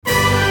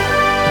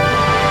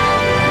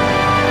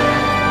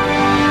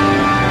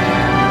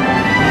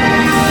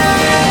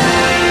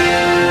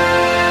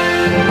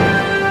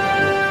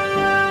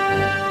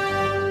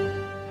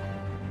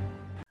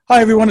Hi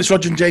everyone, it's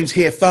Roger and James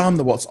here from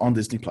the What's on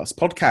Disney Plus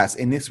podcast.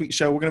 In this week's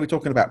show, we're going to be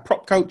talking about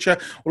prop culture.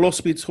 We'll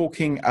also be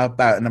talking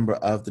about a number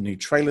of the new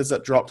trailers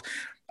that dropped,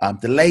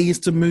 delays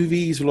to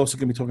movies. We're also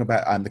going to be talking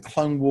about the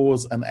Clone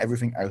Wars and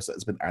everything else that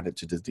has been added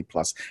to Disney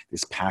Plus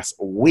this past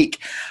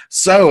week.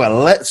 So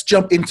let's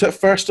jump into it.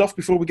 First off,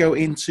 before we go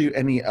into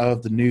any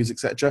of the news,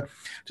 etc.,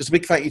 just a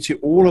big thank you to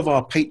all of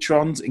our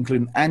patrons,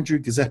 including Andrew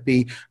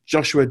Giuseppe,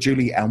 Joshua,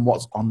 Julie, and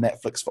What's on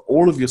Netflix, for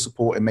all of your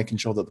support in making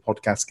sure that the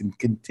podcast can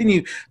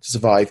continue to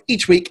survive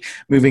each week,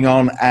 moving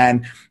on,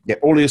 and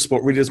all of your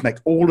support really does make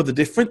all of the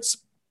difference.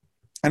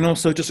 And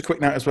also, just a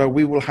quick note as well,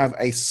 we will have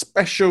a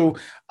special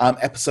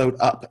episode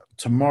up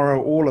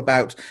tomorrow all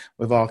about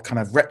with our kind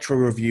of retro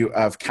review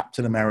of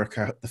Captain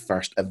America, the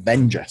First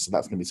Avenger. So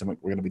that's going to be something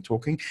we're going to be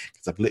talking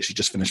because I've literally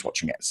just finished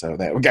watching it. So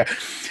there we go.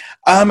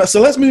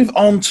 So let's move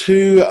on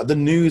to the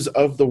news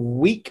of the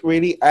week,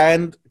 really.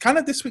 And kind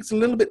of this week's a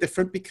little bit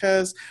different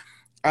because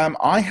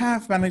I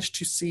have managed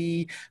to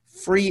see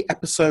 3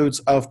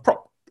 episodes of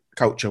Prop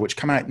Culture, which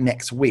come out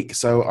next week.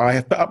 So I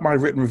have put up my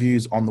written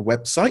reviews on the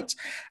website,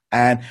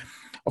 and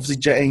obviously,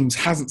 James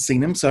hasn't seen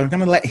them, so I'm going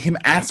to let him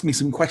ask me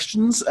some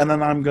questions, and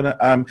then I'm going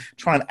to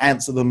try and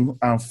answer them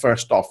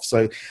first off.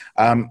 So,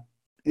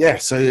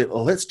 so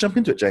let's jump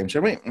into it, James,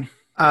 shall we?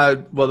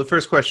 Well, the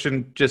first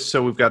question, just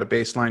so we've got a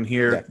baseline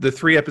here, the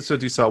 3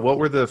 episodes you saw, what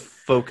were the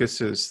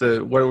focuses?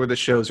 What were the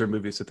shows or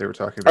movies that they were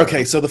talking about?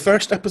 Okay, so the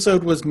first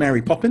episode was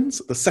Mary Poppins,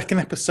 the second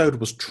episode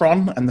was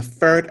Tron, and the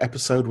third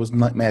episode was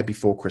Nightmare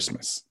Before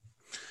Christmas.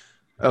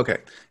 Okay.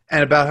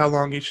 And about how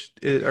long are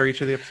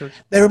each of the episodes?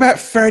 They're about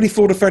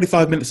 34 to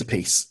 35 minutes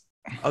apiece.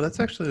 Oh, that's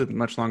actually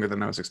much longer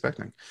than I was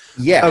expecting.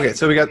 Yeah. Okay,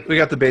 so we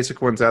got the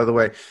basic ones out of the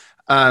way.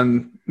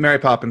 Mary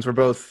Poppins, we're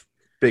both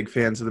big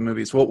fans of the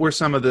movies. What were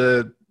some of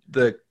the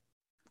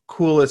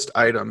coolest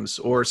items?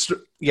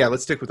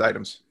 Let's stick with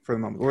items for the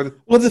moment.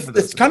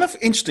 It's kind of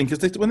interesting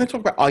because when they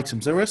talk about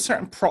items, there are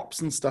certain props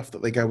and stuff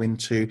that they go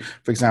into.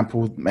 For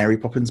example, Mary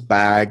Poppins'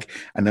 bag,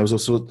 and there was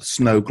also the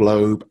snow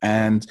globe,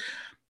 and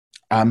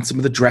some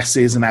of the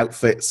dresses and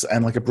outfits,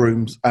 and like a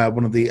broom,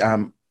 one of the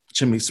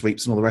chimney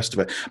sweeps and all the rest of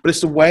it. But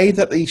it's the way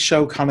that the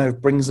show kind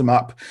of brings them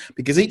up,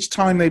 because each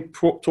time they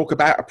talk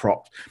about a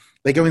prop,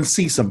 they go and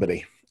see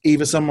somebody,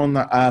 either someone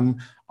that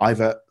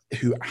either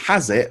who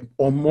has it,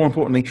 or more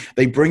importantly,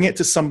 they bring it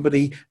to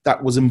somebody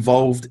that was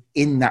involved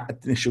in that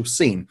initial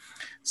scene.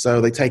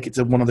 So they take it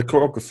to one of the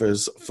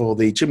choreographers for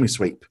the chimney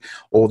sweep,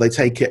 or they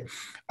take it.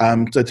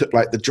 They took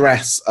like the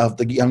dress of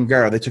the young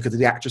girl. They took it to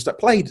the actress that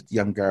played the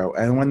young girl.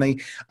 And when they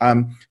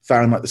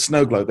found like the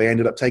snow globe, they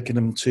ended up taking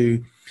them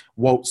to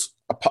Walt's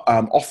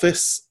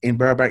office in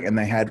Burbank, and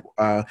they had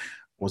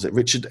was it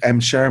Richard M.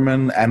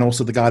 Sherman, and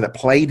also the guy that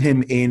played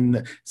him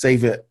in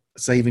Saving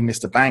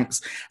Mr.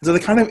 Banks. And so they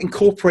kind of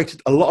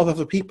incorporated a lot of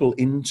other people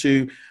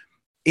into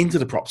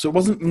the prop. So it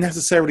wasn't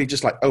necessarily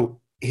just like, oh,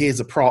 here's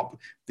a prop,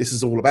 this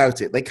is all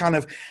about it. They kind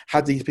of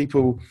had these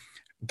people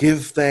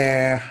give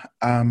their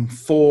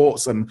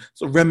thoughts and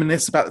sort of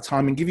reminisce about the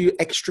time and give you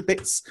extra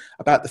bits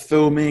about the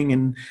filming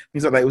and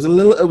things like that. It was a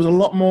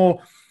lot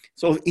more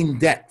sort of in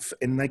depth,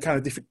 and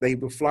they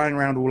were flying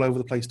around all over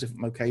the place,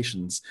 different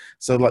locations.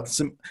 So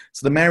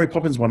the Mary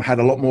Poppins one had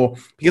a lot more,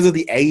 because of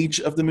the age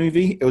of the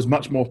movie, it was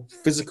much more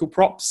physical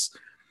props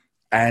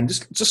and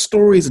just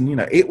stories, and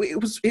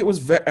it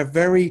was a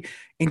very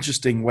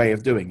interesting way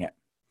of doing it.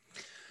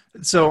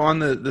 So on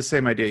the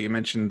same idea, you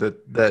mentioned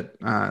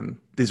that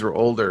these were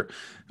older.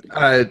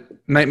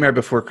 Nightmare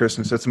Before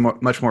Christmas, that's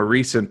much more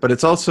recent, but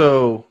it's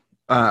also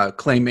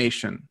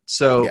claymation.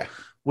 So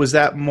was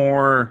that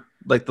more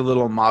like the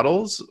little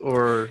models,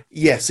 or?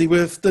 Yeah, see,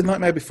 with the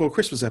Nightmare Before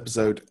Christmas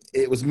episode,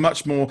 it was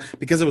much more,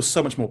 because there was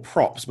so much more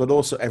props, but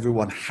also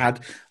everyone had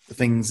the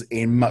things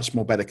in much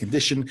more better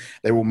condition.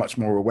 They were all much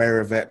more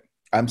aware of it.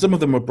 Some of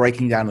them were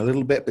breaking down a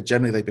little bit, but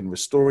generally they've been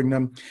restoring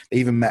them. They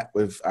even met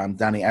with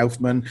Danny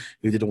Elfman,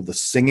 who did all the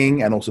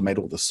singing and also made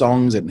all the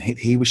songs, and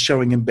he was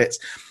showing him bits.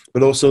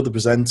 But also the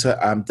presenter,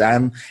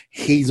 Dan,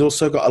 he's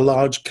also got a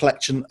large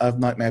collection of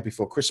Nightmare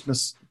Before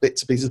Christmas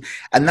bits and pieces.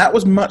 And that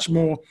was much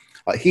more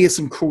like, here's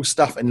some cool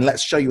stuff, and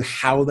let's show you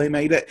how they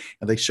made it.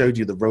 And they showed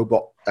you the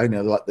robot,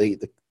 like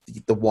the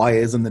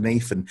wires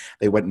underneath, and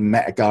they went and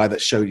met a guy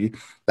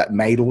that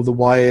made all the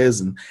wires.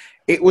 And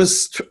it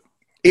was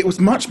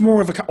much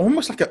more of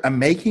almost like a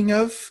making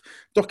of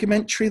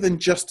documentary than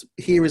just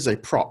here is a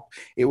prop.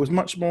 It was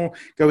much more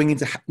going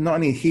into not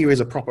only here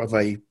is a prop of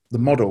the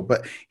model,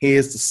 but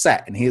here's the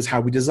set, and here's how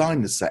we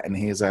designed the set, and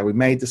here's how we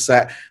made the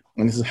set,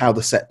 and this is how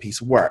the set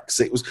piece works.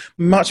 It was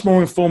much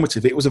more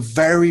informative. It was a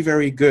very,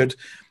 very good,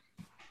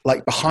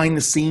 like, behind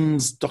the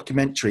scenes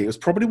documentary. It was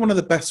probably one of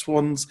the best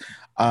ones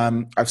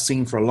I've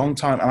seen for a long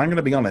time. And I'm going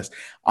to be honest,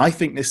 I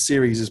think this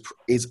series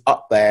is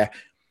up there.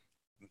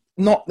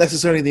 Not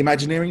necessarily the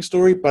Imagineering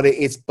story, but it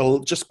is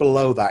just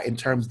below that in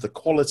terms of the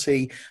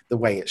quality, the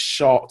way it's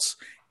shot.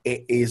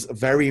 It is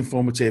very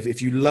informative.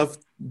 If you love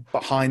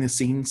behind the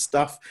scenes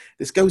stuff,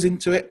 this goes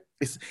into it.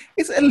 It's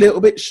a little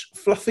bit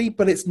fluffy,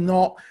 but it's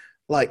not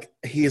like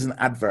here's an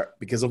advert,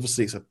 because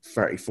obviously it's a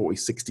 30, 40,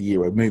 60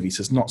 euro movie.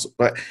 So it's not,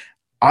 but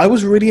I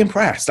was really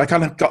impressed. I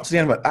kind of got to the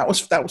end of it. That was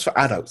for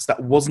adults.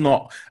 That was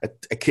not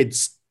a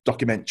kids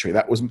documentary.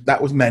 That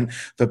was meant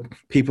for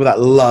people that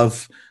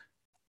love,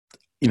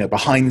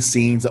 behind the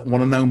scenes, that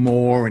want to know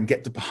more and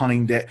get to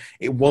behind it.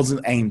 It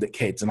wasn't aimed at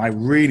kids, and I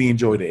really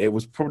enjoyed it. It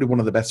was probably one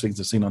of the best things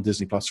I've seen on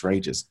Disney Plus for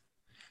ages.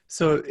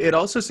 So it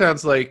also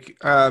sounds like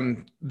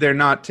they're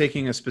not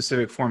taking a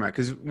specific format,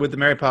 because with the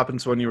Mary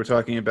Poppins one, you were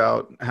talking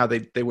about how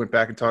they went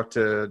back and talked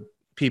to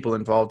people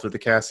involved with the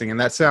casting, and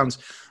that sounds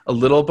a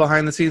little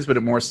behind the scenes, but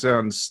it more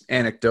sounds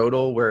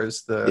anecdotal,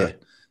 whereas the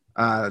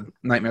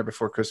Nightmare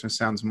Before Christmas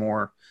sounds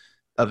more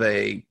of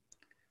a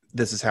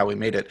this is how we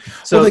made it.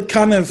 So they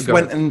kind of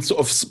went and sort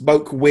of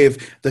spoke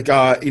with the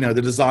guy,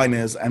 the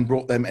designers, and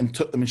brought them and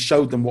took them and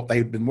showed them what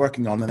they'd been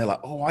working on, and they're like,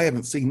 oh, I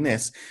haven't seen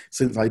this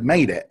since I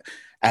made it,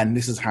 and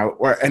this is how it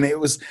worked. And it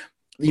was,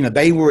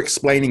 they were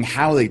explaining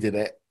how they did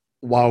it,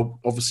 while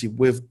obviously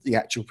with the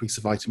actual piece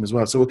of item as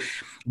well. So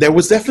there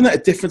was definitely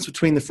a difference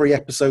between the 3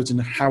 episodes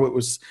and how it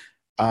was,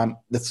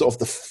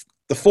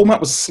 the format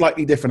was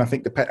slightly different, I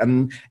think,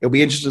 and it'll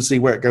be interesting to see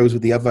where it goes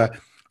with the other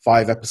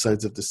 5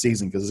 episodes of the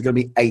season, because there's going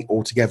to be 8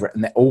 altogether,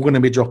 and they're all going to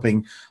be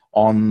dropping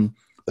on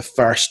the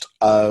 1st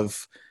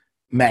of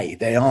May.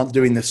 They aren't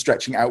doing this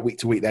stretching out week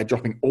to week. They're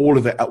dropping all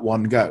of it at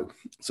one go.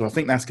 So I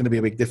think that's going to be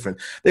a big difference.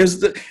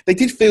 They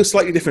did feel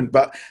slightly different,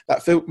 but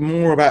that felt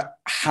more about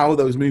how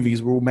those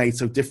movies were all made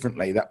so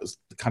differently. That was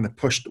kind of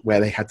pushed where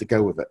they had to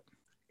go with it.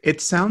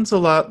 It sounds a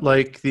lot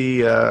like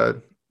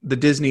the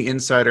Disney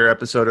Insider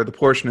episode, or the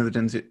portion of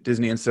the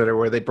Disney Insider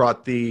where they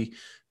brought the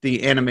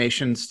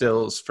animation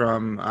stills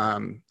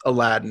from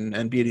Aladdin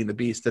and Beauty and the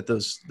Beast that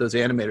those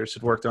animators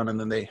had worked on, and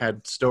then they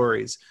had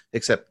stories,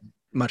 except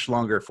much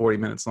longer, 40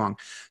 minutes long.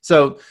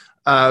 So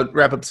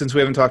wrap up, since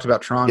we haven't talked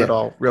about Tron at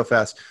all, real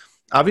fast.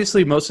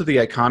 Obviously, most of the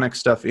iconic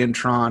stuff in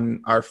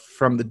Tron are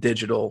from the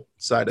digital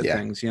side of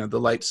things, the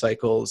light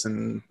cycles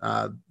and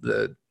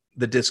the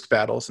disc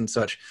battles and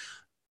such.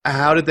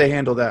 How did they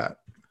handle that?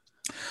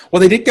 Well,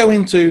 they did go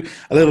into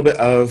a little bit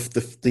of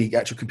the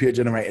actual computer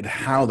generated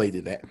how they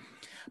did it.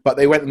 But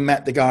they went and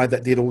met the guy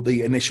that did all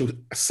the initial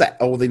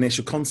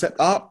concept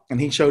art,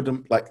 and he showed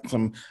them like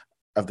some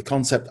of the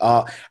concept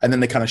art, and then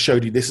they kind of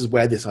showed you this is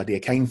where this idea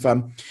came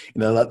from.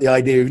 Like the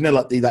idea,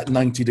 like that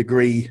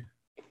 90-degree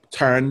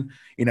turn.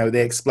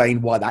 They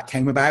explained why that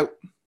came about.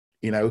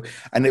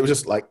 And it was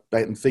just like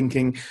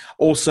thinking.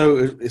 Also,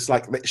 it's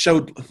like it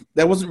showed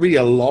there wasn't really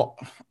a lot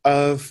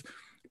of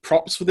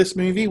props for this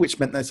movie, which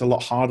meant that it's a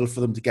lot harder for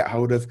them to get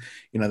hold of.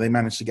 They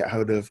managed to get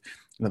hold of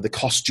the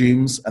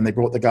costumes, and they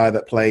brought the guy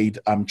that played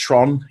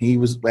Tron. He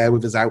was there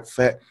with his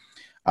outfit.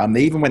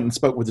 They even went and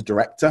spoke with the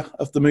director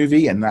of the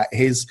movie and at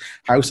his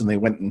house, and they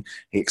went and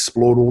he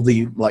explored all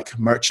the like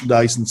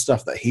merchandise and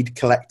stuff that he'd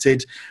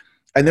collected.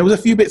 And there was a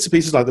few bits and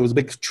pieces, like there was a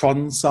big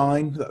Tron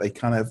sign that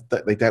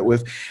they dealt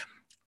with,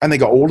 and they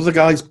got all of the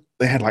guys.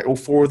 They had like all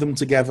 4 of them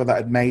together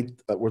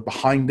that were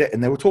behind it,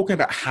 and they were talking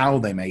about how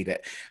they made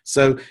it.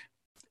 So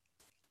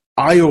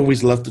I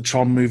always loved the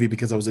Tron movie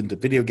because I was into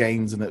video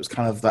games, and it was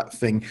kind of that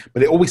thing.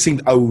 But it always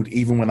seemed old,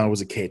 even when I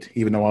was a kid.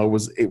 Even though it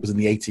was in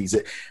the 80s,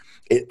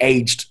 it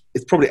aged.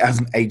 It probably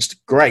hasn't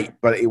aged great,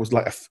 but it was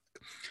like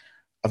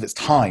of its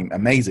time,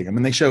 amazing. I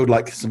mean, they showed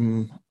like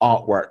some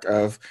artwork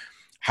of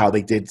how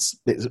they did.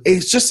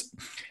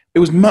 It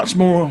was much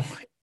more.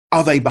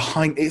 Are they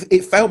behind?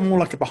 It felt more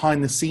like a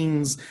behind the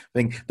scenes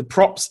thing. The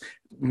props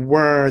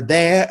were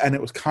there, and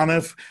it was kind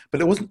of,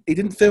 but it wasn't. It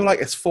didn't feel like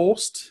it's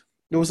forced.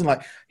 It wasn't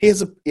like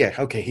here's a bit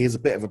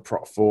of a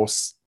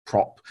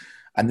prop,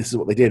 and this is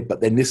what they did. But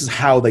then this is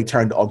how they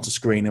turned it onto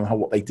screen and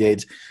what they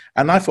did.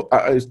 And I thought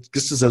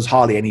just as there was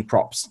hardly any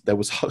props, there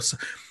was.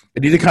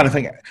 And you kind of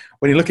think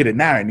when you look at it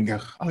now and you go,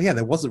 oh yeah,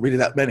 there wasn't really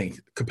that many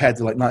compared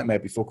to like Nightmare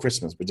Before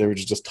Christmas, but there were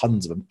just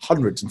tons of them,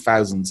 hundreds and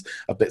thousands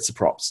of bits of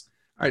props.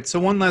 All right,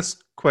 so one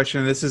last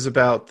question. This is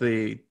about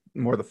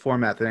more the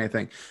format than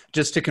anything.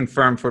 Just to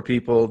confirm for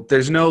people,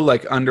 there's no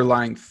like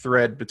underlying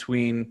thread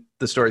between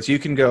the stories. You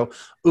can go,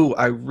 ooh,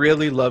 I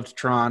really loved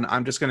Tron.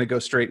 I'm just going to go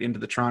straight into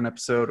the Tron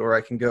episode, or I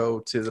can go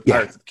to the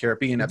Pirates of the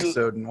Caribbean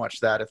episode and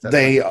watch that. If that's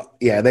they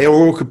are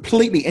all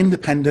completely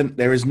independent.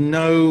 There is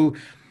no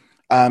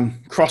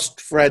cross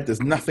thread.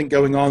 There's nothing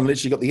going on.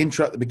 Literally got the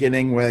intro at the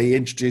beginning where he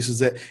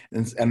introduces it,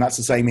 and that's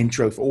the same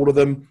intro for all of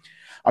them.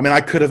 I mean,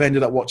 I could have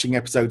ended up watching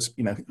episodes,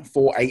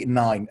 4, 8, and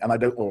 9, and I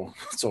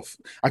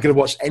could have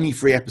watched any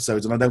 3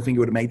 episodes, and I don't think it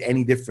would have made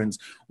any difference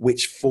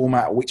which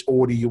format or which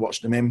order you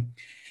watched them in.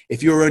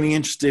 If you're only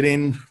interested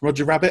in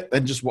Roger Rabbit,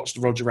 then just watch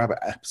the Roger Rabbit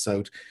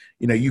episode.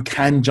 You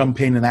can jump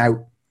in and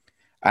out,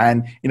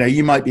 and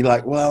you might be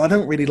like, well, I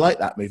don't really like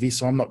that movie,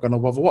 so I'm not going to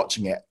bother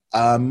watching it.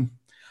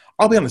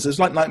 I'll be honest, it's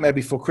like Nightmare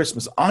Before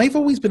Christmas. I've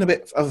always been a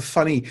bit of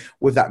funny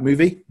with that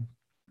movie.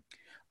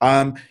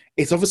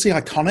 It's obviously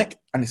iconic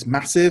and it's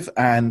massive,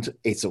 and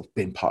it's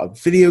been part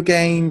of video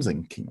games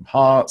and Kingdom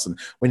Hearts. And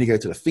when you go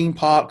to the theme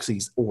parks,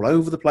 he's all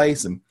over the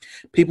place, and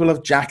people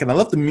love Jack, and I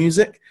love the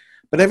music.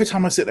 But every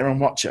time I sit there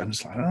and watch it, I'm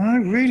just like, I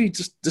really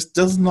just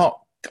does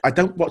not. I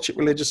don't watch it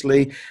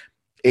religiously.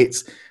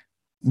 It's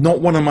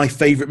not one of my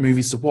favorite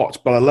movies to watch,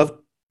 but I love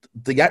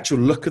the actual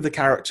look of the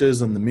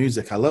characters and the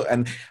music. I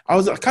kind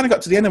of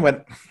got to the end and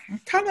went,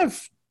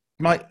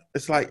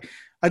 it's like,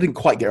 I didn't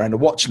quite get around to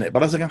watching it,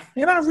 but I was like,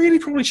 I really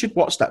probably should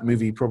watch that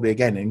movie probably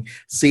again and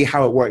see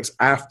how it works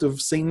after I've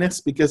seen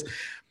this, because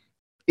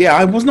yeah,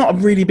 I was not a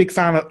really big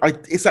fan of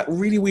it's that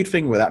really weird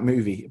thing with that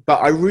movie,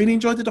 but I really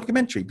enjoyed the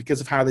documentary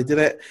because of how they did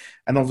it,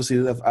 and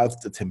obviously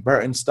of the Tim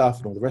Burton stuff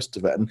and all the rest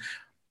of it, and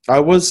I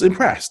was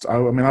impressed. I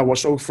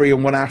watched all three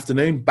in one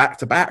afternoon, back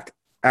to back,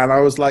 and I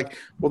was like,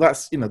 well,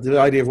 that's, the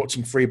idea of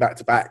watching three back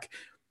to back,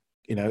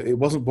 it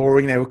wasn't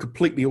boring. They were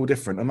completely all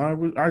different,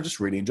 and I just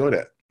really enjoyed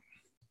it.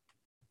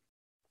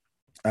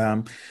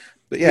 But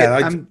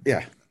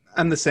yeah,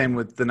 I'm the same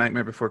with The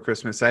Nightmare Before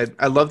Christmas.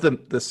 I love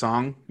the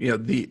song,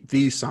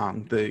 the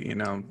song,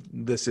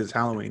 This Is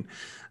Halloween.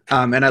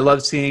 And I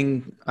love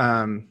seeing, what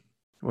I'm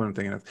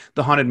thinking of,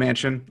 the Haunted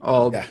Mansion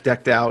all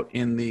decked out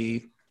in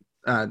the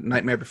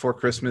Nightmare Before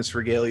Christmas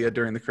regalia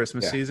during the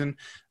Christmas season.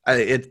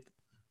 It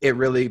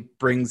really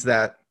brings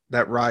that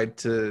ride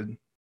to,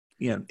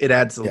 it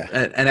adds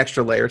an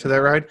extra layer to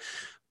that ride.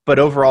 But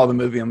overall, the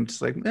movie, I'm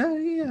just like,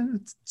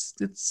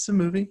 it's a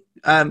movie.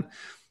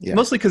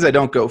 Mostly because I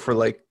don't go for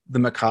like the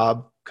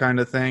macabre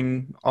kind of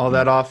thing all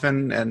that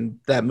often, and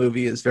that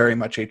movie is very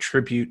much a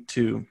tribute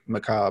to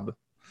macabre.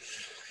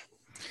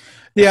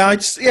 I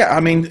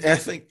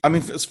think,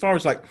 as far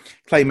as like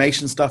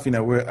claymation stuff,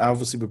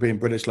 we're being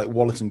British, like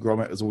Wallace and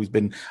Gromit has always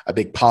been a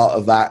big part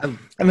of that, and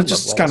it's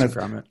just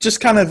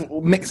kind of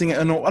mixing it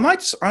and all. And I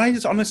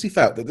just honestly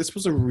felt that this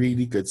was a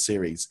really good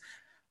series.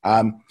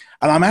 And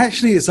I'm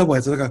actually in some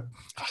ways like,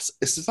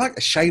 it's just like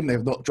a shame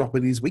they're not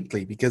dropping these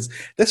weekly, because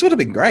this would have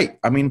been great.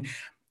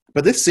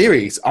 But this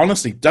series,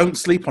 honestly, don't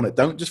sleep on it.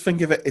 Don't just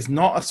think of it. It's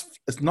not as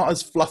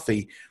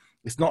fluffy.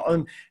 It's not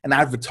an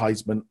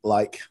advertisement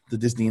like the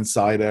Disney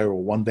Insider or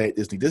One Day at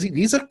Disney.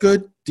 These are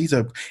good.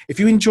 If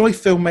you enjoy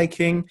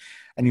filmmaking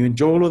and you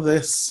enjoy all of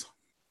this,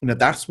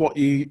 that's what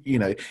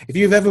if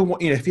you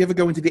ever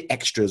go into the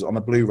extras on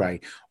a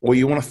Blu-ray, or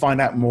you want to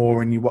find out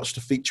more and you watch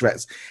the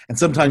featurettes, and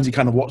sometimes you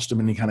kind of watch them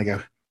and you kind of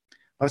go,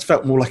 that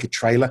felt more like a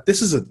trailer.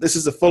 This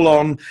is a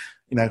full-on,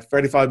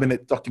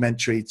 35-minute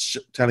documentary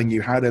telling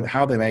you how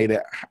they made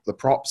it, the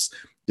props,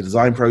 the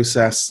design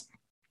process.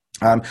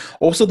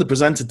 Also, the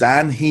presenter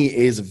Dan, he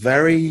is a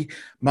fan.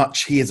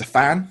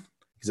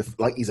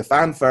 He's a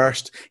fan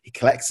first. He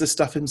collects this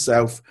stuff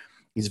himself.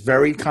 He's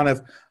very kind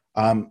of,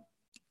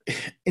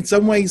 in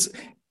some ways,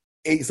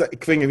 it's that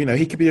thing of,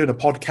 he could be doing a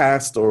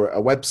podcast or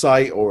a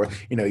website or a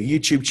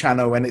YouTube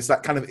channel, and it's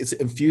that kind of, it's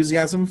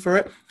enthusiasm for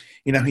it.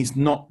 He's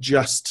not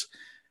just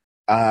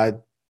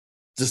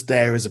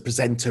there as a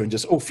presenter and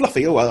just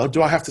fluffy. Do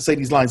I have to say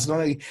these lines?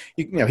 No,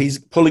 he's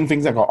pulling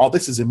things out.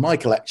 This is in my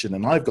collection,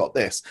 and I've got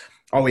this.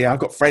 I've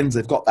got friends.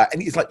 They've got that,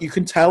 and it's like you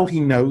can tell he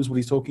knows what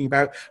he's talking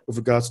about with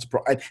regards to.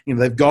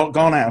 They've gone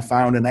out and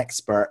found an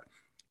expert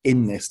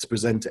in this to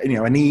present it.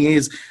 And he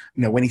is.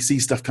 When he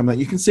sees stuff coming out,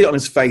 you can see it on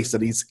his face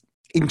that he's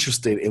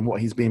interested in what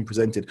he's being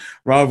presented,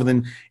 rather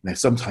than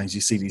sometimes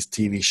you see these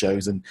TV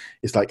shows and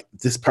it's like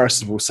this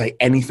person will say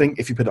anything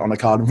if you put it on a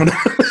card in front of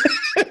him.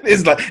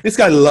 It's like this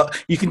guy.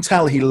 You can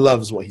tell he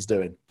loves what he's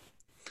doing.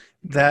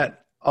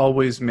 That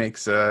always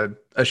makes a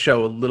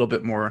show a little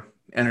bit more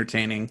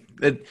entertaining.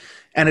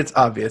 And it's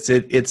obvious.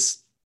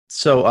 It's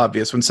so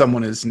obvious when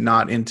someone is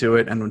not into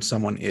it and when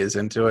someone is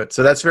into it.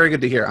 So that's very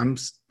good to hear.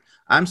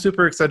 I'm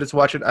super excited to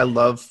watch it. I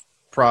love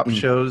prop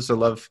shows. I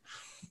love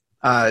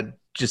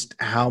just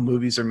how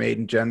movies are made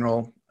in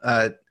general.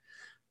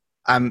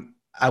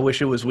 I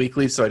wish it was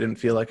weekly, so I didn't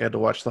feel like I had to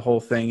watch the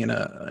whole thing in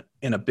a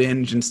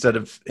binge instead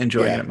of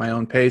enjoying it at my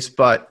own pace.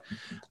 But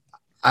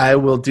I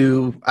will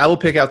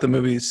pick out the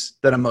movies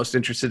that I'm most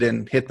interested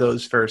in, hit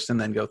those first, and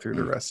then go through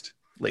the rest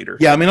later.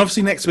 Yeah,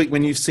 obviously next week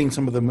when you've seen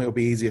some of them, it'll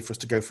be easier for us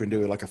to go through and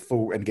do like a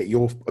full and get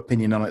your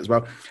opinion on it as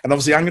well. And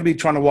obviously I'm going to be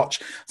trying to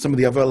watch some of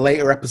the other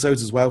later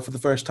episodes as well for the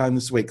first time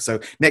this week. So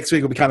next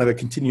week will be kind of a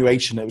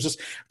continuation. It was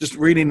just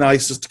really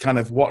nice just to kind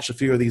of watch a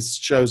few of these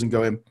shows and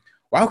go in,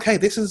 wow, okay,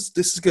 this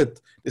is good.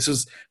 This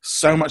is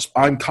so much.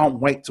 I can't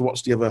wait to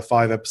watch the other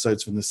 5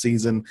 episodes from the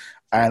season,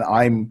 and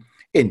I'm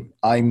in.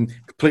 I'm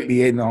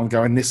completely in on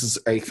going, this is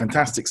a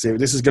fantastic series.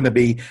 This is going to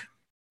be,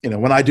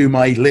 when I do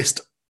my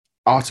list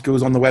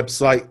articles on the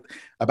website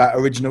about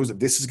originals,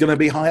 this is going to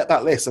be high up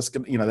that list. That's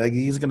going,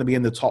 he's going to be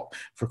in the top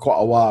for quite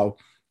a while.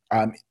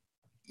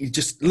 You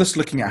just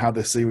looking at how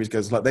this series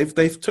goes, like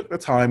they've took the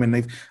time,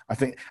 and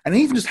and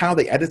even just how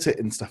they edit it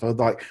and stuff. I was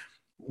like,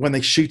 when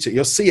they shoot it,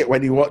 you'll see it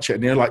when you watch it,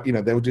 and you're like,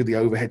 they'll do the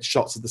overhead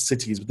shots of the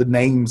cities with the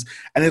names,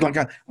 and they're like,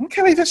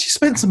 okay, they've actually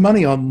spent some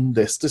money on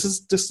this.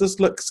 This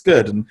looks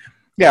good, and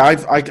yeah,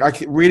 I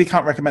really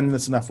can't recommend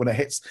this enough. When it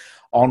hits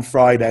on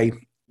Friday,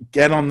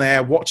 get on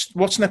there, watch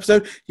an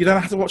episode. You don't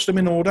have to watch them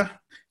in order.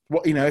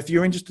 If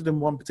you're interested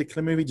in one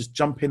particular movie, just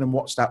jump in and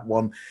watch that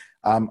one.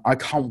 I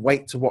can't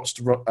wait to watch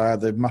the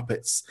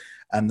Muppets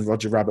and the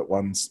Roger Rabbit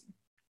ones.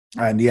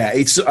 And like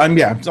I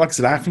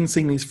said, I haven't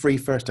seen these 3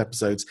 first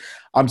episodes.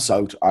 I'm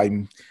sold.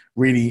 It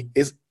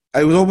was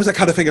always that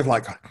kind of thing of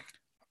like,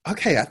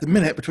 okay, at the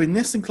minute between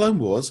this and Clone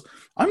Wars,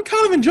 I'm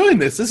kind of enjoying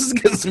this. This is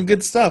getting some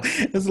good stuff.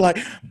 It's like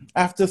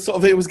after sort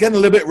of it was getting a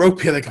little bit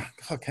ropey. Like,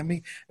 oh, can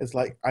we? It's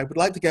like I would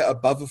like to get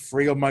above a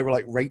 3 on my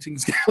like rating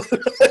scale.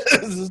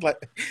 It's just like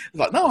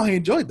no, I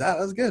enjoyed that.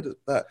 That was good.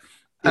 But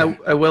yeah.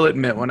 I will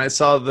admit, when I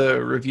saw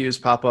the reviews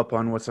pop up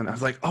on what's on, I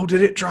was like, oh,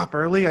 did it drop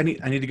early? I need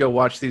to go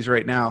watch these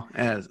right now.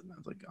 And I was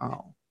like,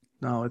 oh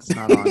no, it's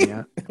not on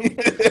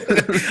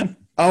yet.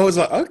 I was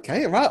like,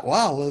 okay, right,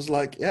 wow. I was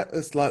like, yeah,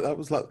 it's like that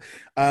was like,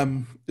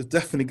 it's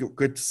definitely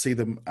good to see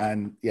them,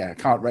 and yeah,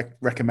 can't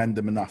recommend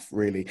them enough,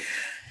 really.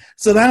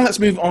 So now let's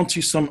move on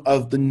to some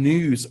of the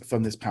news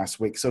from this past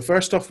week. So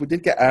first off, we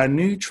did get a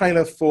new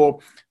trailer for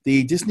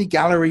the Disney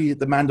Gallery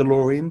The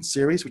Mandalorian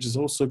series, which is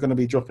also going to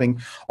be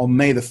dropping on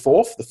May the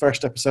 4th, the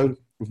first episode,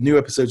 with new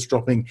episodes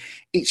dropping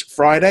each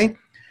Friday.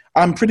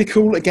 Pretty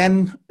cool.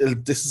 Again,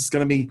 this is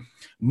going to be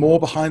more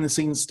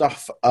behind-the-scenes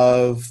stuff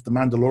of The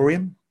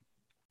Mandalorian.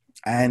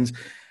 And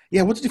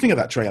yeah, what did you think of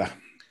that trailer?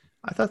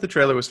 I thought the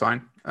trailer was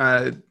fine.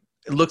 It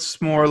looks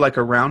more like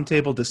a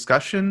roundtable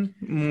discussion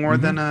more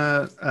than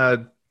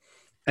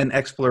an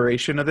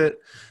exploration of it.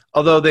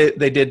 Although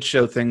they did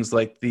show things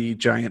like the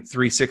giant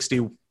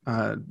 360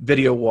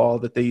 video wall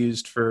that they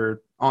used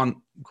for on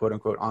quote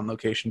unquote on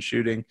location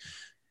shooting.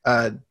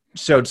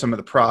 Showed some of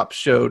the props.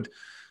 Showed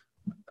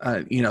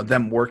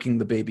them working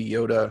the Baby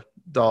Yoda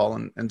doll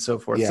and so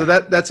forth. Yeah. So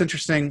that's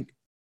interesting.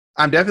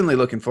 I'm definitely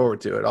looking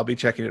forward to it. I'll be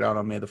checking it out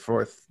on May the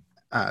 4th.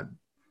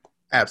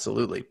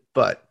 Absolutely.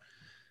 But,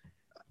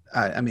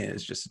 I mean,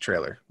 it's just a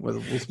trailer.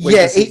 We'll wait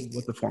to see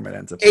what the format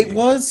ends up being. It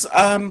was,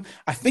 I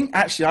think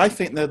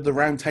that the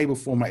round table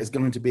format is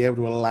going to be able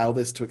to allow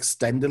this to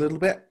extend a little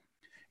bit.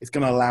 It's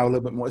going to allow a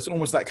little bit more. It's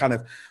almost that kind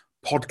of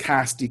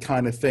podcasty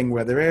kind of thing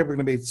where they're able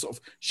to be sort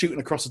of shooting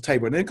across the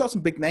table. And they've got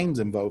some big names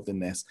involved in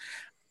this.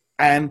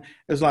 And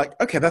it was like,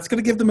 okay, that's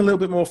going to give them a little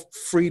bit more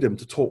freedom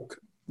to talk.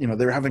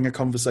 They're having a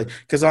conversation.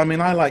 Because, I mean,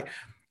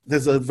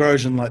 there's a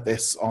version like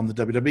this on the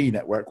WWE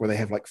network where they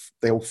have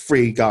they all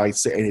 3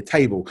 guys sitting at a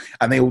table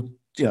and they all,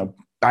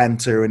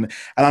 banter. And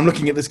I'm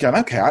looking at this going,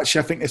 okay, actually,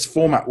 I think this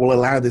format will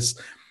allow this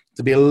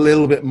to be a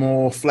little bit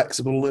more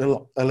flexible,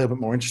 a little bit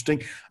more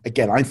interesting.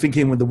 Again, I'm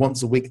thinking with the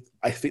once a week,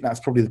 I think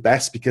that's probably the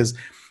best because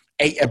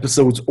 8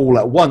 episodes all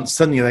at once,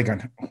 suddenly they're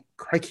going, oh,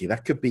 crikey,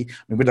 that could be, I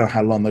mean, we don't know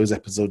how long those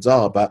episodes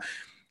are, but,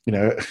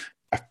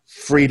 a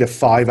 3 to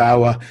 5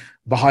 hour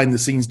behind the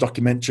scenes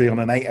documentary on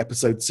an 8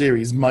 episode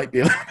series might be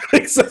a little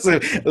bit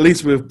excessive. At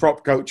least with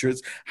prop culture,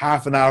 it's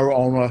half an hour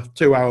on a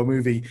 2-hour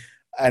movie,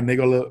 and they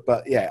got a little.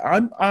 But yeah,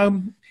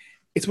 I'm.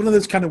 It's one of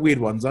those kind of weird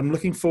ones. I'm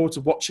looking forward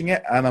to watching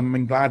it, and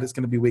I'm glad it's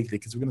going to be weekly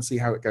because we're going to see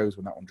how it goes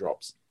when that one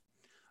drops.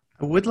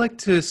 I would like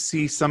to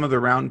see some of the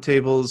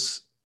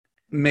roundtables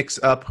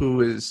mix up who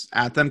is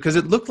at them because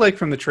it looked like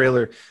from the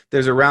trailer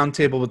there's a round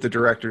table with the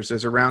directors,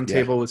 there's a round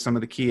table with some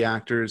of the key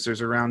actors, there's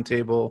a round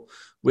table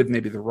with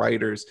maybe the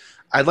writers.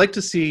 I'd like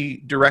to see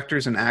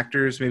directors and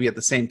actors maybe at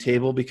the same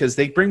table because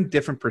they bring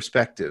different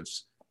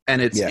perspectives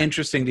and it's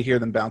interesting to hear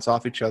them bounce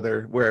off each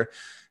other where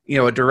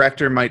a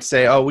director might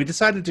say, oh, we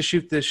decided to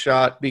shoot this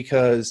shot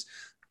because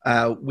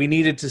we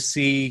needed to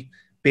see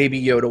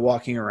Baby Yoda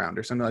walking around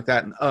or something like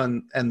that,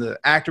 and the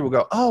actor will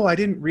go, oh, I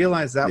didn't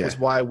realize that was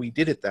why we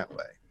did it that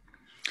way.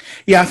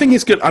 Yeah, I think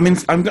it's good. I mean,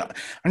 I'm going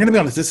to be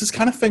honest. This is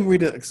kind of thing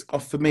really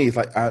for me. It's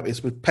like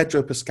it's with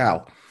Pedro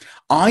Pascal.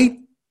 I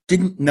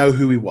didn't know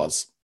who he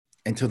was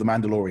until The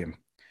Mandalorian, and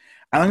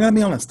I'm going to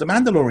be honest. The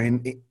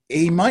Mandalorian,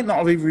 he might not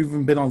have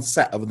even been on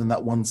set other than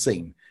that one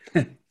scene.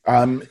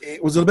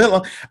 It was a bit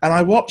long, and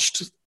I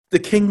watched the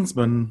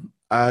Kingsman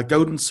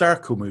Golden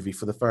Circle movie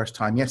for the first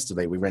time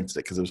yesterday. We rented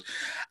it because it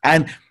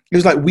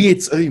was like weird.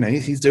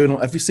 He's doing.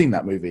 Have you seen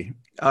that movie?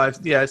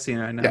 Yeah, I've seen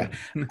it. I know.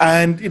 Yeah.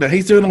 And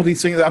he's doing all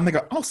these things. I'm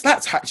thinking, oh, so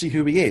that's actually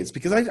who he is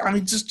because I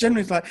mean, just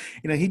generally it's like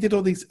he did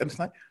all these. And it's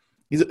like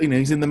he's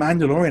in the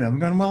Mandalorian. I'm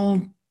going, well,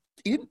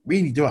 he didn't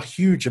really do a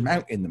huge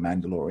amount in the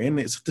Mandalorian.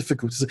 It's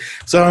difficult to see.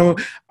 So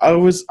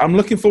I'm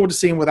looking forward to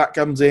seeing where that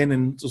comes in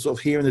and sort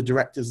of hearing the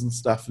directors and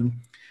stuff and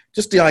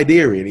just the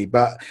idea really.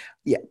 But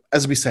yeah,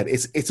 as we said,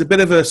 it's a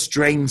bit of a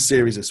strange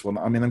series. This one.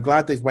 I mean, I'm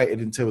glad they've waited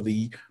until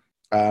the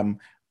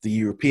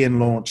European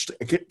launched.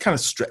 It could kind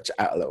of stretch it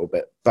out a little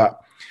bit. But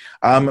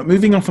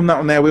moving on from that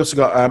one there, we also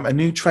got a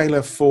new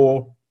trailer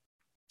for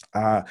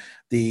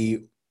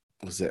the,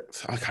 what was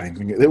it? I can't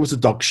even, it was a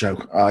dog show.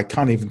 I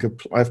can't even,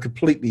 I've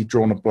completely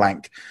drawn a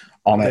blank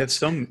on it.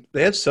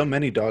 They have so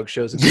many dog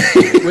shows,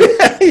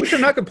 which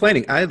I'm not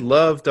complaining. I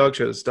love dog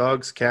shows,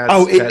 dogs, cats.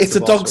 Oh, pets it's A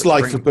Dog's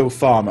Life for Bill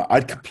Farmer.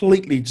 I'd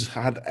completely just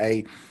had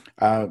a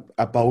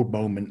bold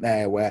moment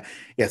there where,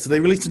 so they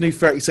released a new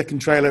 30-second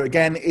trailer.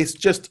 Again, it's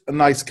just a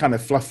nice kind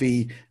of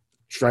fluffy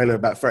trailer,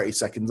 about 30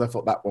 seconds. I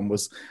thought that one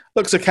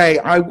looks okay.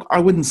 I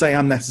wouldn't say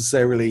I'm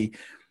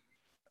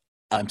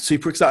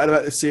super excited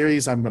about this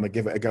series. I'm going to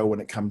give it a go when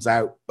it comes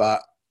out,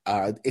 but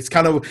it's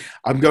kind of,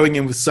 I'm going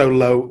in with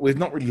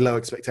not really low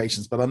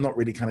expectations, but I'm not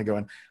really kind of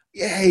going,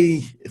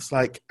 yay. It's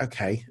like,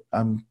 okay.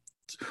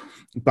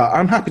 But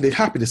I'm happy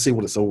to see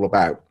what it's all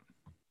about.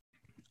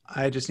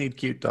 I just need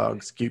cute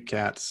dogs, cute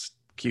cats,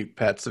 cute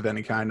pets of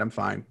any kind, I'm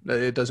fine.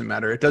 It doesn't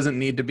matter. It doesn't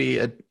need to be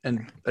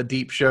a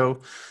deep show.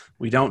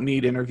 We don't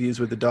need interviews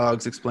with the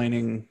dogs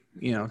explaining,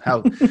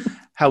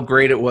 how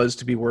great it was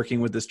to be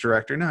working with this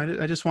director. No,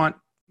 I just want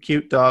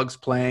cute dogs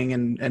playing,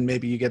 and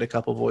maybe you get a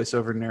couple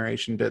voiceover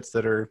narration bits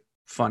that are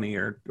funny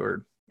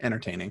or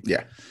entertaining.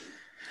 Yeah.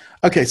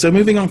 Okay, so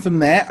moving on from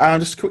there,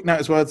 just a quick note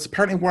as well.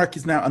 Apparently work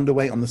is now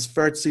underway on this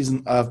third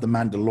season of The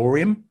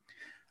Mandalorian.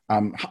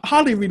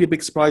 Hardly really a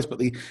big surprise, but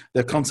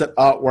the concept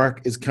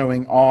artwork is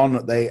going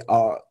on. They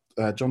are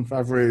Jon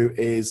Favreau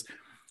is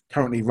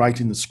currently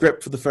writing the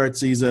script for the third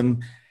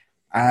season,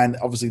 and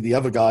obviously the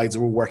other guys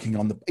are all working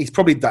on it's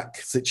probably that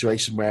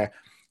situation where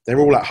they're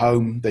all at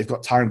home. They've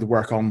got time to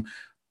work on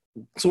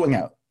sorting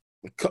out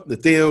the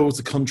deals,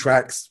 the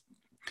contracts,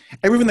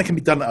 everything that can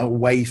be done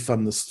away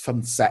from the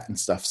set and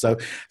stuff. So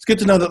it's good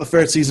to know that the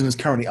third season is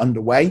currently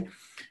underway.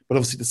 But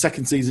obviously the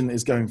second season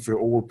is going through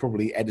all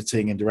probably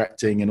editing and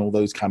directing and all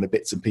those kind of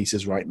bits and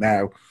pieces right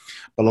now.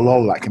 But a lot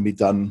of that can be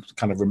done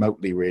kind of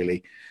remotely,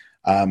 really.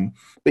 But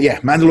yeah,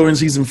 Mandalorian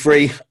season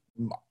 3.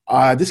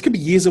 This could be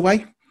years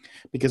away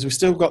because we've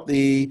still got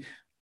the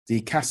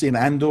Cassian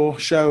Andor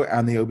show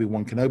and the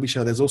Obi-Wan Kenobi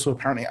show. There's also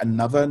apparently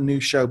another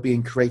new show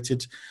being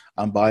created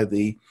by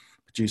the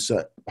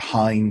producer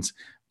behind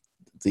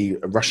the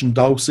Russian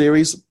Doll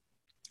series.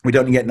 We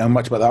don't yet know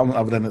much about that one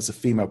other than it's a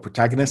female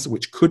protagonist,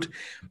 which could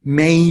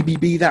maybe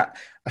be that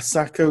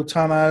Ahsoka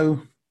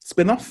Tano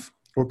spin-off,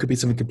 or it could be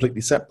something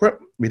completely separate.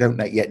 We don't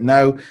yet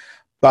know.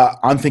 But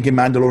I'm thinking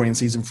Mandalorian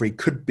season 3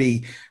 could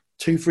be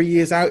 2-3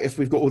 years out if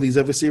we've got all these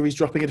other series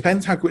dropping. It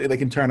depends how quickly they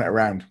can turn it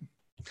around.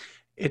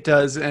 It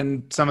does,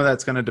 and some of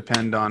that's going to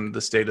depend on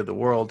the state of the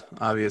world,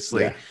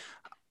 obviously. Yeah.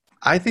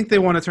 I think they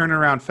want to turn it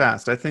around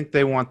fast. I think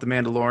they want The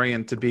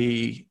Mandalorian to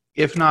be,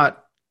 if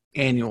not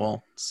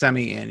annual,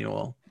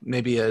 semi-annual,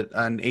 maybe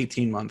an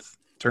 18-month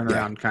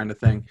turnaround kind of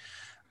thing.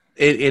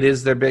 It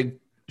is their big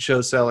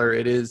show seller.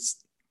 It is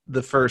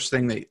the first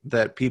thing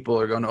that people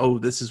are going, oh,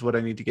 this is what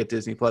I need to get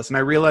Disney Plus. And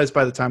I realize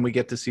by the time we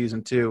get to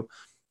season 2,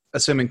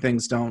 assuming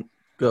things don't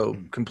go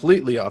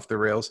completely off the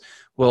rails,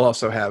 we'll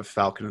also have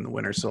Falcon and the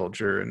Winter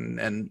Soldier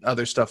and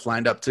other stuff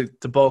lined up to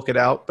bulk it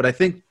out. But I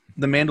think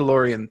The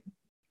Mandalorian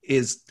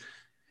is,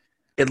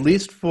 at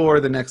least for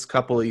the next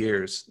couple of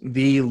years,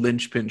 the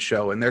linchpin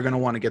show, and they're going to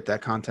want to get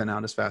that content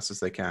out as fast as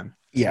they can.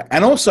 Yeah,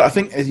 and also I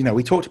think, as you know,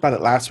 we talked about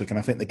it last week, and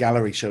I think the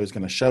gallery show is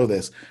going to show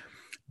this.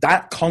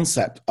 That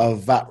concept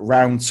of that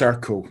round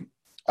circle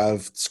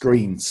of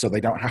screens, so they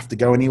don't have to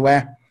go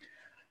anywhere.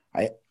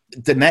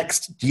 The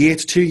next year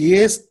to 2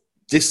 years,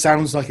 this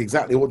sounds like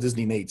exactly what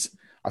Disney needs.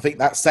 I think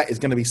that set is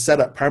going to be set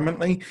up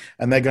permanently,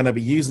 and they're going to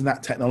be using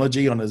that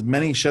technology on as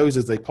many shows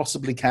as they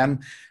possibly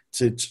can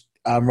to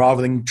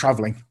rather than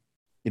traveling.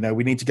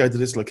 We need to go to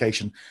this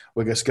location.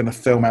 We're just going to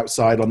film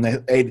outside on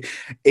there. It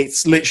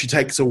literally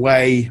takes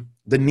away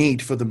the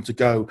need for them to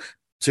go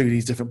to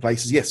these different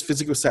places. Yes,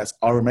 physical sets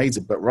are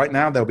amazing, but right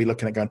now they'll be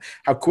looking at going,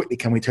 how quickly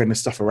can we turn this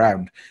stuff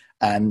around?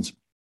 And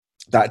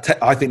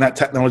I think that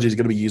technology is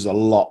going to be used a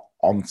lot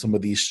on some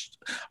of these.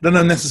 I don't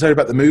know necessarily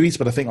about the movies,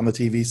 but I think on the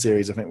TV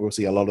series, I think we'll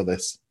see a lot of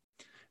this.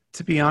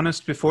 To be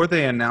honest, before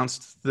they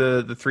announced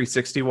the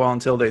 360 wall,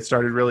 until they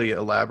started really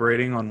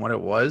elaborating on what it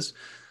was,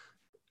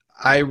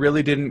 I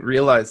really didn't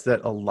realize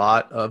that a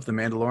lot of The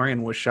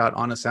Mandalorian was shot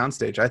on a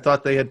soundstage. I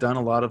thought they had done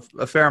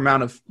a fair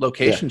amount of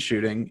location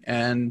shooting,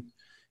 and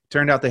it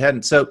turned out they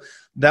hadn't. So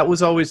that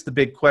was always the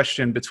big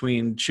question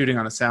between shooting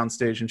on a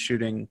soundstage and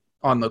shooting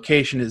on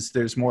location, is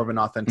there's more of an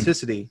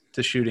authenticity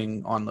to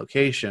shooting on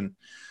location.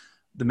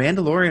 The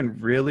Mandalorian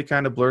really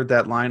kind of blurred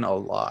that line a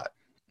lot.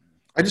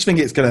 I just think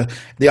it's going to,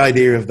 the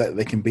idea of that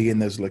they can be in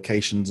those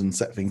locations and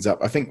set things up,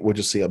 I think we'll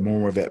just see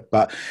more of it.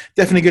 But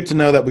definitely good to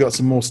know that we got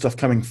some more stuff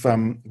coming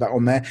from that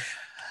on there.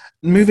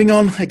 Moving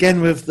on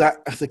again with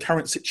the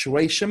current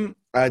situation,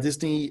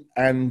 Disney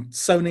and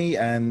Sony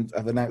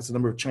have announced a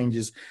number of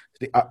changes to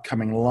the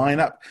upcoming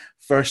lineup.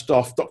 First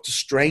off, Doctor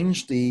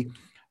Strange, the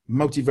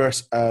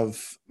Multiverse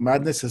of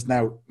Madness, has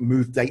now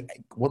moved date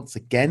once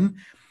again.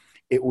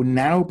 It will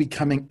now be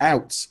coming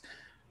out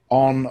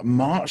on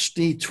March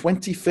the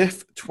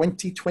 25th,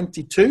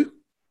 2022.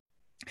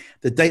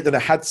 The date that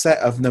it had set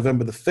of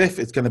November the 5th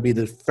is going to be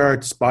the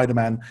third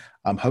Spider-Man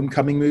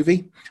Homecoming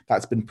movie.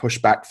 That's been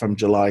pushed back from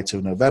July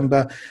to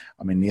November.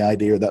 I mean, the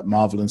idea that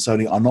Marvel and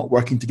Sony are not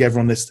working together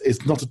on this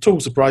is not at all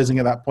surprising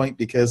at that point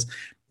because,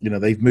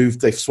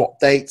 they've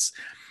swapped dates.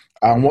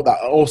 What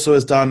that also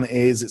has done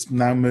is it's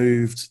now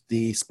moved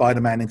the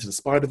Spider-Man Into the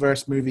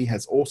Spider-Verse movie,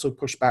 has also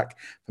pushed back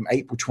from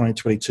April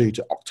 2022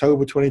 to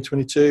October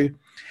 2022.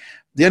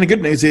 The only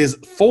good news is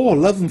Thor: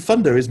 Love and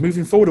Thunder is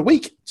moving forward a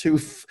week to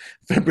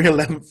February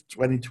 11th,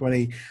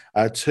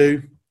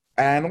 2022.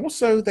 And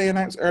also they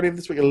announced earlier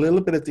this week a little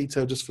bit of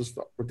detail just for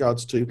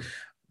regards to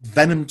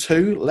Venom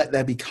 2, Let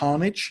There Be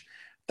Carnage.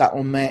 That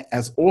one there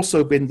has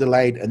also been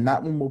delayed, and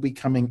that one will be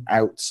coming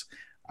out.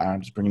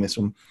 I'm just bringing this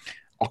one.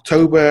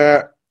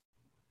 October,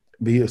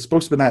 it's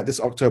supposed to be out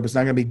this October. It's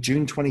now going to be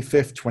June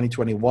 25th,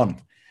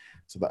 2021.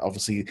 So that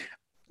obviously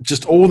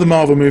just all the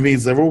Marvel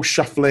movies, they're all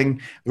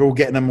shuffling. They're all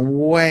getting them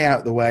way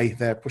out the way.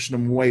 They're pushing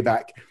them way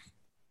back.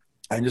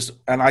 And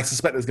I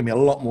suspect there's going to be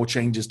a lot more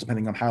changes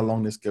depending on how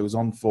long this goes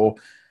on for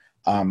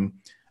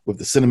with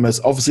the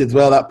cinemas. Obviously, as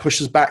well, that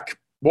pushes back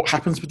what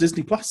happens with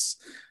Disney Plus.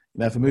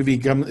 If a movie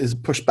is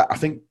pushed back, I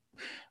think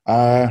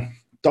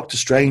Doctor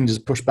Strange is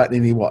pushed back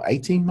nearly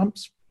 18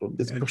 months.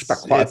 It's pushed back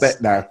quite a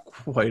bit now.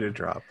 Quite a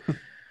drop.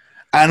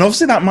 And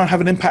obviously that might have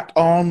an impact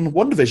on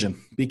WandaVision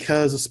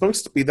because it's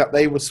supposed to be that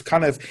they was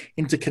kind of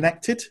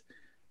interconnected,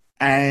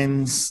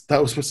 and that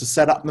was supposed to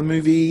set up the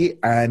movie,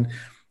 and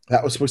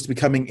that was supposed to be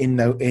coming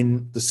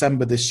in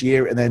December this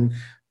year, and then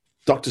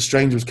Doctor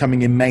Strange was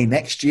coming in May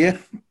next year.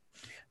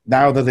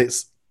 Now that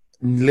it's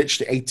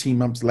literally 18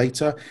 months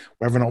later,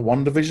 whether or not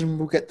WandaVision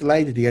will get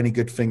delayed, the only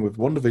good thing with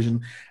WandaVision,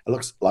 it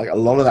looks like a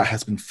lot of that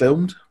has been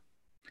filmed.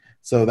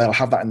 So they'll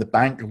have that in the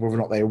bank, and whether or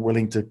not they're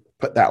willing to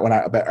put that one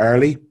out a bit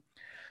early.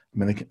 I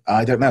mean,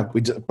 I don't know.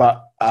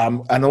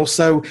 And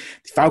also,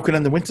 the Falcon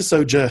and the Winter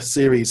Soldier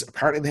series,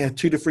 apparently they have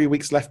 2 to 3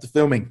 weeks left of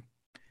filming.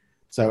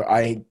 So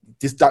that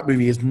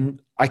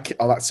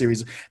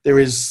series, there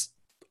is,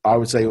 I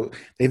would say,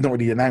 they've not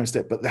really announced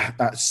it, but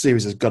that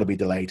series has got to be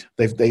delayed.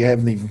 They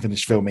haven't even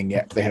finished filming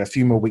yet. They had a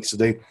few more weeks to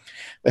do.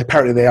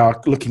 Apparently they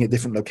are looking at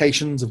different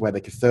locations of where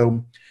they could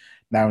film.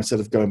 Now, instead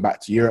of going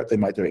back to Europe, they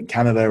might do it in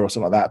Canada or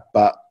something like that.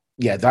 But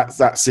yeah,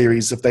 that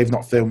series, if they've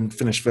not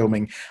finished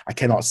filming, I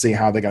cannot see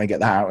how they're going to get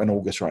that out in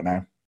August right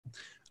now.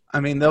 I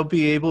mean, they'll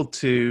be able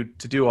to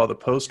do all the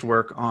post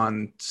work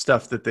on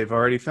stuff that they've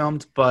already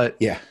filmed, but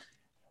yeah,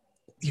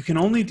 you can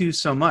only do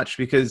so much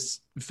because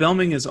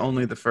filming is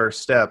only the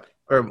first step,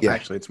 or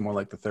actually it's more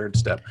like the third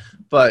step.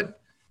 But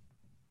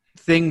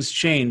things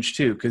change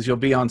too, because you'll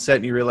be on set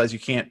and you realize you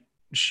can't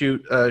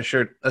shoot a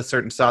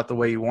certain shot the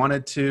way you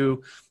wanted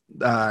to.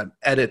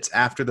 Edits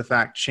after the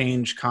fact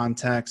change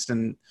context,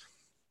 and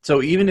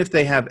so even if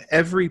they have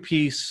every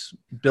piece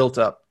built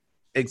up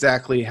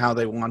exactly how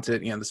they want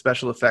it, the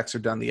special effects are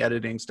done, the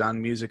editing's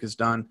done, music is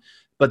done,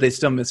 but they're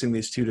still missing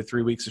these 2 to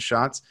 3 weeks of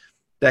shots,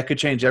 that could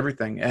change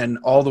everything. And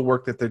all the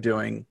work that they're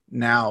doing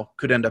now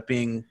could end up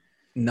being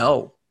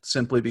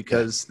simply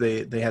because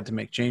they had to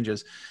make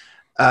changes.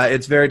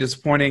 It's very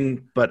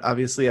disappointing, but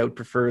obviously I would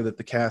prefer that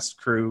the cast,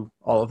 crew,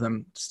 all of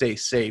them stay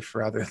safe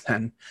rather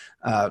than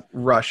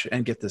rush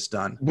and get this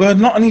done. Well,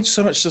 not only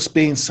so much just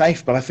being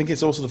safe, but I think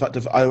it's also the fact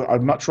of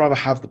I'd much rather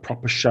have the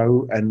proper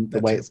show and the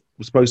way it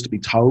was supposed to be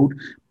told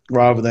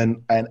rather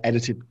than an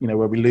edited,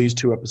 where we lose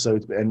 2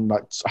 episodes and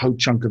like a whole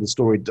chunk of the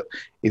story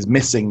is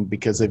missing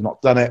because they've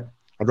not done it.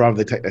 I'd rather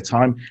they take their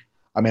time.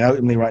 I mean,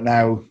 ultimately right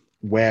now,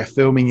 where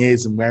filming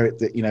is and where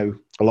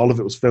a lot of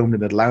it was filmed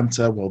in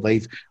Atlanta. Well,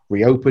 they've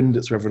reopened.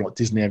 It's whether or not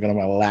Disney are going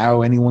to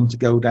allow anyone to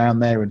go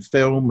down there and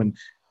film, and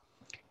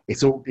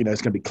it's all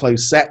it's going to be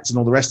closed sets and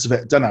all the rest of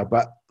it. I don't know,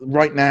 but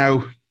right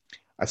now,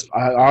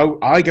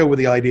 I go with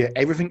the idea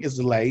everything is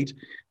delayed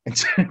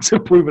until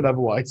proven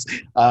otherwise,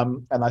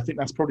 and I think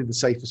that's probably the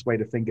safest way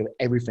to think of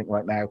everything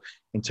right now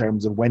in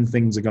terms of when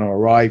things are going to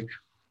arrive.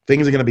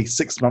 Things are going to be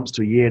 6 months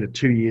to a year to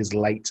 2 years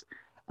late.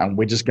 And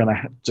we're just going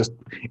to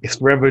it's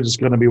forever just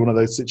going to be one of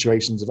those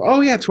situations of,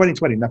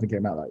 2020, nothing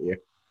came out that year.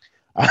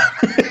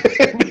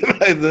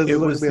 It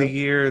was the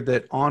year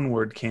that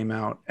Onward came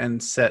out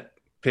and set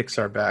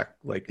Pixar back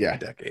a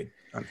decade,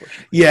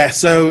 unfortunately. Yeah,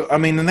 so, I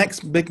mean, the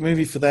next big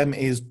movie for them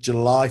is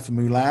July for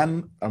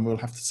Mulan, and we'll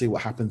have to see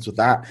what happens with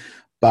that.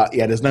 But,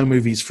 yeah, there's no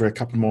movies for a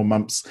couple more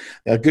months.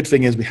 The good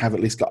thing is we have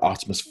at least got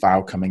Artemis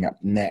Fowl coming up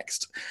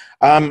next.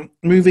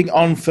 Moving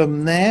on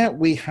from there,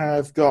 we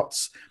have got...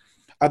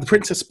 The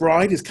Princess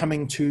Bride is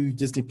coming to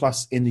Disney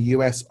Plus in the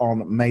US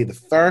on May the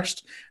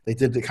 1st. They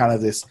did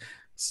this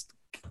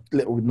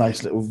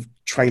nice little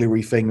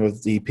trailery thing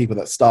with the people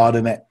that starred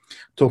in it,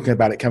 talking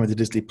about it coming to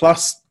Disney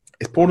Plus.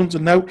 It's important to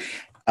note,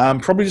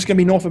 probably just going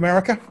to be North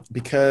America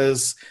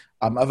because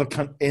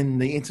in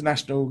the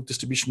international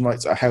distribution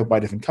rights are held by a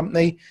different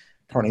company.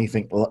 Currently, I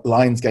think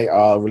Lionsgate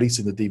are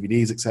releasing the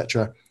DVDs,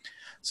 etc.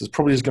 So it's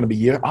probably just going to be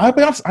Europe. I'll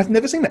be honest, I've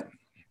never seen it.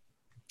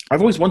 I've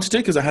always wanted to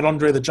because I had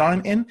Andre the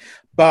Giant in,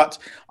 but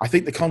I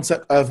think the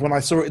concept of when I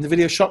saw it in the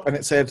video shop and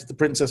it said The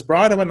Princess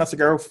Bride, I went, that's a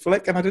girl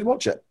flick, and I didn't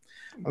watch it.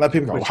 And then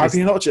people go, how can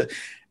you not watch it?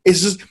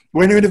 It's just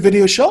when you're in a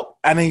video shop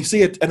and you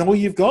see it and all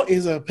you've got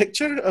is a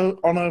picture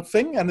on a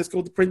thing and it's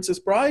called The Princess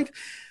Bride.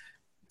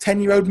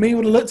 10-year-old me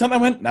would have looked at it and I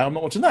went, no, I'm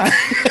not watching that.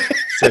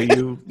 So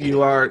you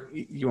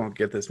won't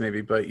get this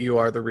maybe, but you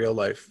are the real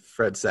life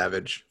Fred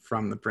Savage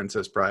from The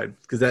Princess Bride,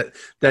 because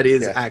that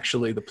is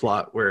actually the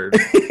plot where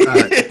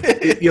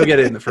you'll get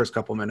it in the first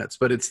couple minutes,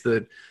 but it's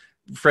the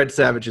Fred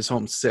Savage is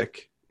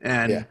homesick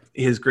and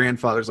his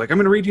grandfather's like, I'm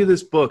going to read you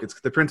this book. It's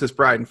The Princess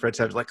Bride, and Fred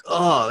Savage is like,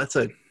 oh, that's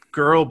a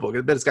girl book.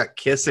 I bet it's got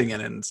kissing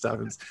in it and stuff.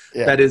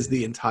 That is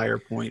the entire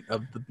point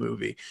of the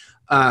movie.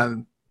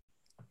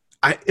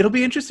 It'll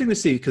be interesting to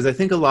see because I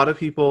think a lot of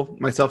people,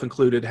 myself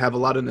included, have a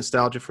lot of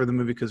nostalgia for the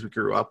movie because we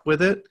grew up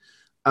with it.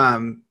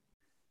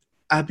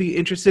 I'd be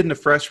interested in a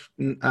fresh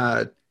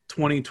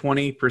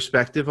 2020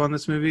 perspective on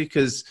this movie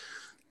because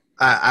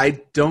I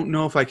don't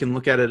know if I can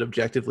look at it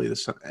objectively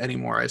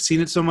anymore. I've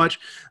seen it so much.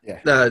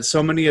 Yeah.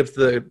 So many of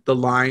the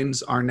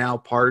lines are now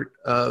part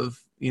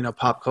of,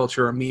 pop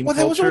culture or meme Well,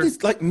 there was all culture.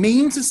 these like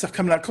memes and stuff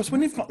coming out. Because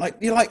when you've got like,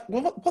 you're like,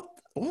 well,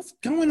 what's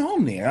going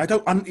on here?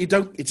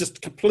 It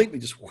just completely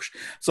just whoosh.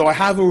 So I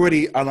have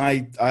already, and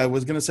I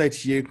was going to say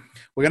to you,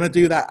 we're going to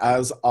do that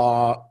as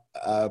our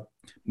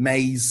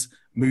Maze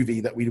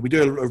movie that we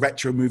do a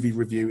retro movie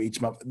review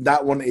each month.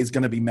 That one is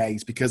going to be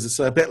Maze because it's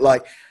a bit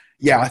like,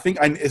 yeah, I think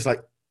it's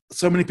like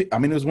so many people. I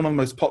mean, it was one of the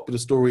most popular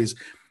stories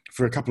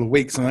for a couple of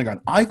weeks, and I'm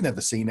going, I've never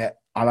seen it,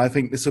 and I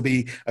think this will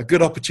be a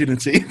good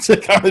opportunity to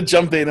kind of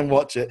jump in and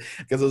watch it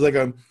because I was like,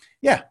 going,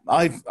 yeah,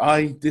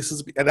 and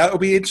that'll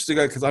be interesting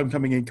because I'm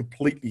coming in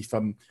completely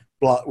from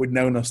with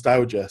no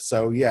nostalgia.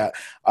 So yeah,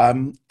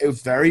 it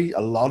was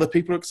a lot of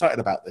people are excited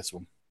about this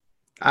one.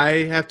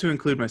 I have to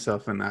include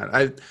myself in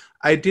that.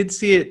 I did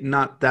see it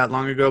not that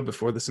long ago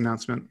before this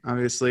announcement,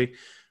 obviously.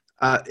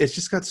 It's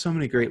just got so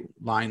many great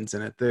lines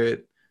in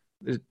it.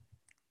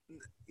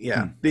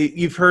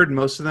 You've heard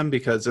most of them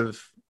because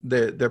of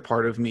they're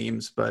part of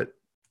memes, but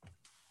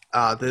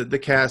the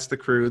cast, the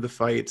crew, the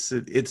fights,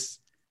 it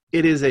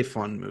is a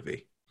fun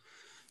movie.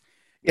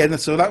 Yeah,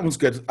 so that one's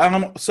good.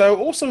 So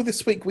also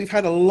this week we've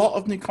had a lot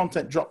of new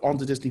content drop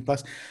onto Disney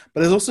Plus, but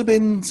there's also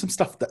been some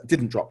stuff that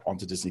didn't drop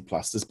onto Disney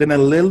Plus. It's been a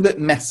little bit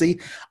messy.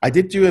 I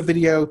did do a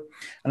video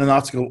and an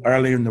article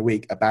earlier in the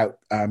week about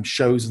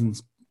shows and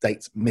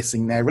dates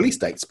missing their release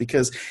dates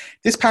because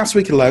this past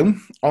week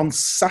alone, on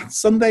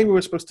Sunday we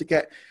were supposed to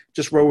get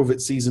Just Roll With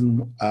It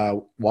season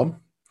 1.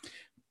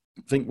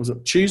 I think was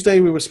it Tuesday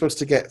we were supposed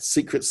to get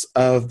Secrets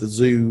of the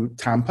Zoo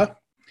Tampa.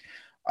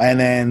 And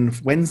then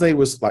Wednesday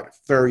was like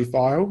Furry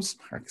Files.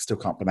 I still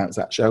can't pronounce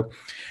that show.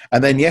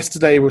 And then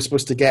yesterday we were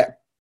supposed to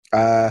get,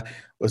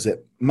 was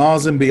it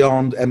Mars and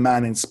Beyond and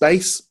Man in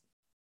Space.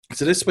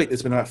 So this week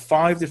there's been about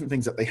 5 different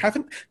things that they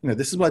haven't,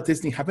 this is why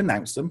Disney have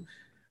announced them.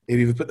 They've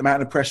either put them out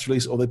in a press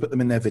release or they put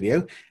them in their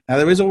video. Now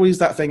there is always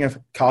that thing of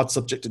card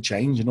subject to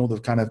change and all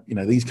the kind of,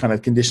 these kind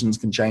of conditions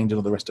can change and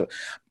all the rest of it.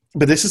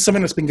 But this is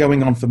something that's been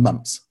going on for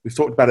months. We've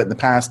talked about it in the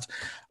past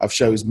of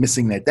shows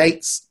missing their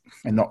dates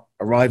and not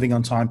arriving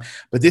on time.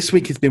 But this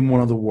week has been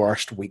one of the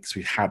worst weeks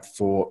we've had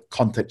for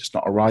content just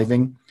not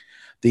arriving.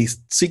 The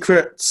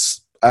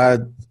Secrets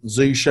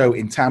Zoo show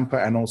in Tampa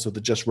and also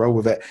the Just Roll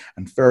With It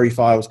and Furry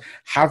Files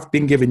have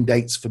been given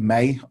dates for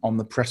May on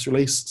the press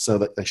release, so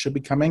that they should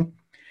be coming.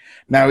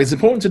 Now, it's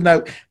important to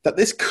note that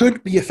this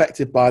could be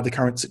affected by the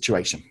current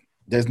situation.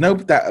 There's no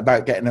doubt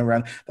about getting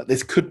around that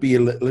this could be a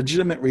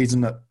legitimate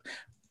reason that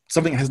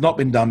something has not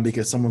been done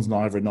because someone's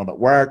either not at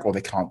work or they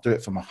can't do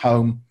it from a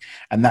home,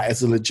 and that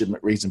is a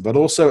legitimate reason. But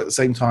also at the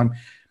same time,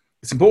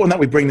 it's important that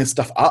we bring this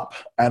stuff up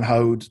and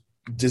hold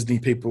Disney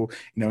people,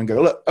 and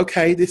go, look,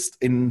 okay,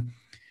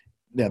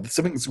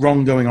 something's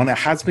wrong going on. It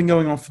has been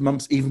going on for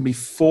months, even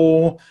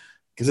before,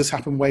 because this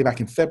happened way back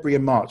in February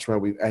and March,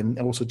 and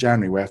also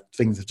January, where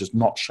things have just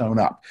not shown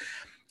up.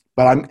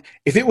 But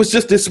if it was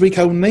just this week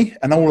only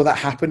and all of that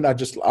happened, I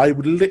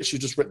would literally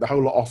just rip the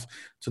whole lot off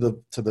to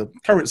the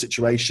current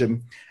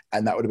situation,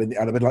 and that would have been.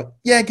 I'd have been like,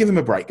 yeah, give him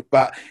a break.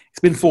 But it's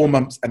been 4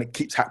 months, and it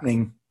keeps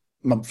happening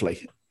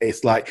monthly.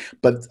 It's like,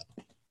 but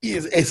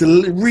it's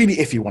a really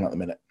iffy one at the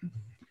minute.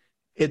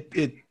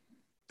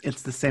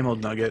 It's the same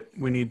old nugget.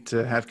 We need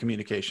to have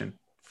communication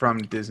from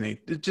Disney.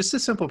 Just a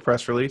simple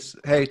press release.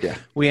 Hey,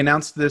 we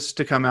announced this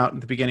to come out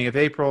at the beginning of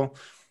April.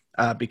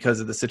 Because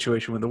of the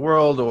situation with the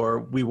world, or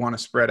we want to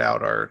spread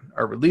out our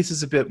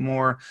releases a bit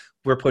more,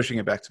 we're pushing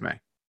it back to May.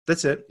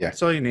 That's it. Yeah.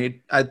 That's all you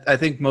need. I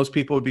think most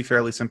people would be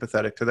fairly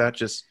sympathetic to that,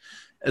 just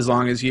as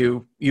long as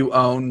you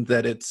own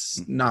that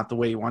it's not the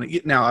way you want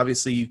it. Now,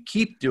 obviously, you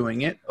keep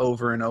doing it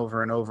over and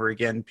over and over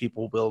again,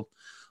 people will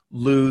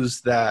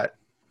lose that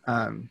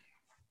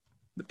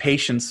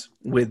patience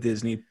with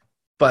Disney.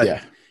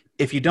 But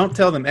if you don't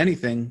tell them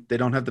anything, they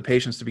don't have the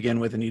patience to begin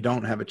with, and you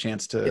don't have a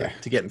chance to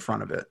get in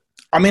front of it.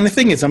 I mean, the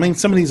thing is, some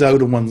of these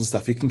older ones and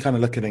stuff, you can kind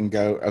of look at it and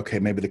go, okay,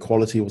 maybe the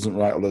quality wasn't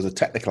right, or there's a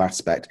technical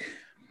aspect.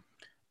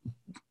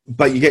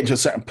 But you get to a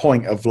certain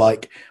point of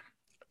like,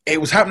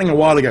 it was happening a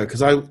while ago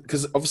because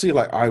obviously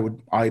like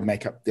I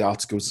make up the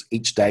articles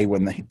each day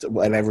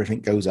when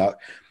everything goes up,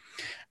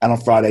 and on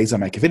Fridays I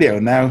make a video.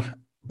 And now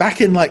back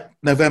in like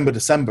November,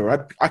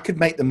 December, I could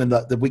make them in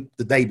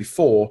the day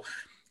before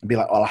and be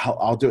like, well,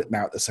 I'll do it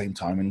now at the same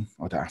time, and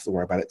I don't have to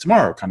worry about it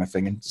tomorrow, kind of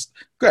thing. And just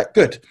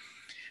good.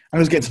 And I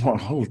was getting to the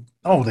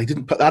point, they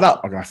didn't put that up.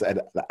 I'm going to have to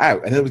edit that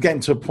out. And it was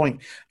getting to a point,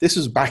 this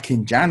was back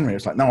in January.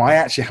 It's like, no, I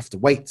actually have to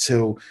wait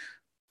till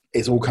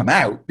it's all come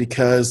out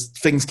because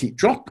things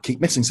keep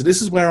missing. So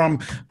this is where I'm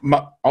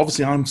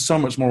so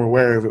much more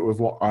aware of it with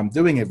what I'm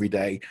doing every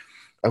day,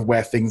 of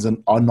where things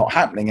are not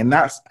happening. And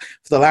that's,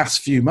 for the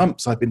last few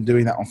months, I've been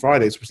doing that on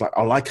Fridays. It was like,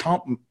 I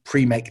can't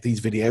pre-make these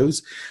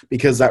videos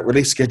because that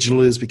release schedule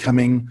is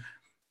becoming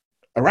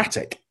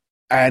erratic.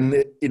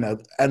 And,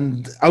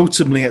 and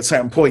ultimately at a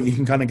certain point you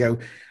can kind of go,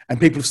 and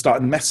people have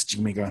started messaging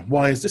me going,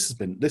 why is this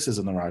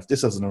hasn't arrived.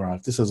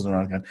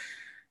 Going,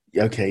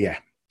 okay, yeah.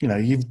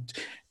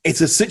 It's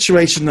a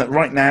situation that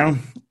right now,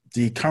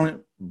 the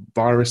current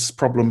virus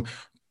problem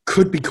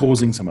could be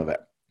causing some of it.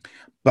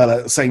 But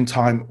at the same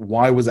time,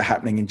 why was it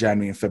happening in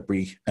January and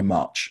February and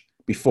March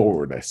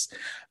before this?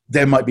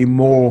 There might be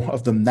more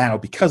of them now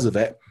because of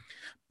it,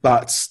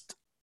 but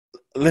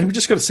let me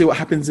just go to see what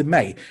happens in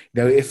May.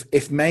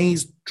 If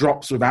May's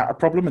drops without a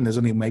problem and there's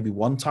only maybe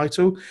one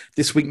title,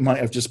 this week might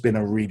have just been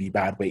a really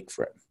bad week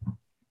for it.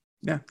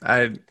 Yeah,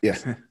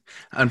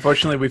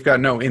 Unfortunately, we've got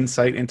no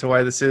insight into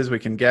why this is. We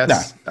can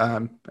guess,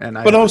 and I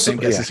have the same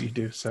guess as you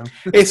do. So,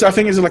 I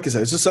think it's like I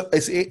said.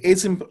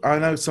 It's. I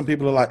know some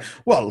people are like,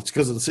 well, it's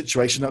because of the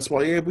situation. That's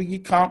why. Yeah, but we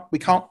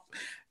can't.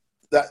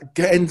 That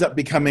ends up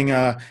becoming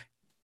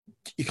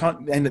you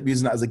can't end up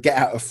using that as a get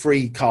out of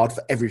free card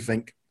for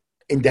everything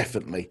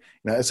indefinitely.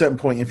 At a certain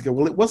point, if you go,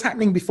 well, it was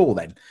happening before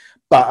then,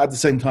 but at the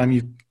same time,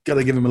 you've got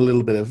to give them a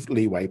little bit of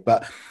leeway.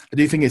 But I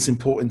do think it's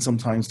important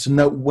sometimes to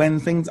note when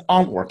things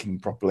aren't working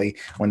properly,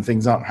 when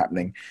things aren't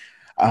happening.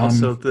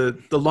 Also,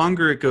 the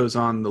longer it goes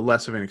on, the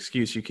less of an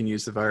excuse you can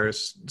use the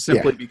virus,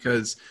 simply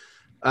because,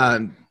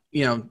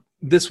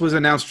 this was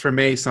announced for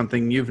May,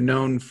 something you've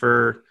known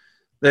for,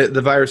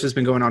 the virus has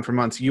been going on for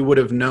months. You would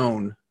have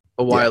known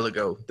a while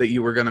ago that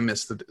you were going to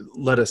miss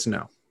let us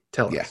know.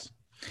 Tell us.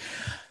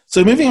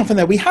 So moving on from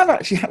there, we have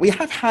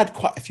had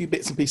quite a few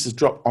bits and pieces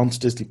drop onto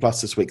Disney Plus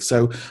this week.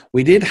 So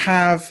we did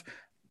have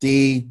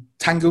the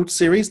Tangled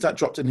series that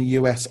dropped in the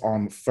US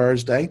on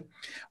Thursday.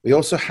 We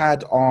also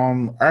had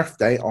on Earth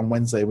Day on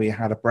Wednesday, we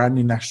had a brand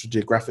new National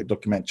Geographic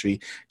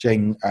documentary,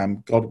 Jane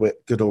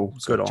Goodall,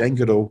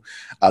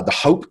 The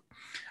Hope.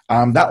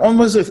 That one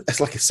was it's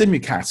like a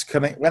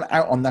simulcast. It went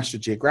out on National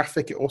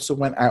Geographic. It also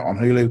went out on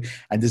Hulu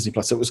and Disney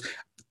Plus. So it was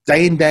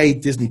day and day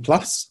Disney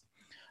Plus.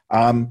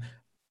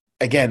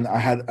 Again, I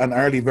had an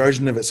early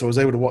version of it, so I was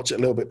able to watch it a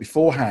little bit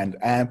beforehand.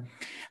 And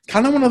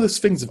kind of one of those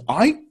things,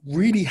 I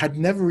really had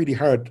never really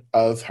heard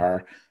of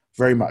her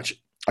very much.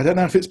 I don't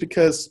know if it's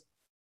because,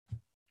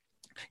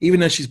 even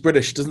though she's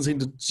British, she doesn't seem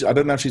to, I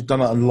don't know if she's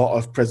done a lot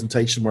of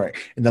presentation work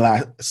in the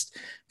last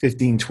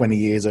 15, 20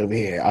 years over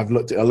here. I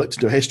looked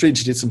into her history, and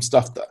she did some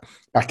stuff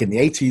back in the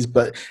 80s,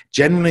 but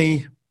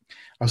generally,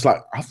 I was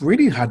like, I've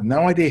really had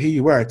no idea who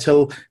you were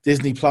until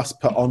Disney Plus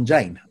put on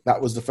Jane.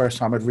 That was the first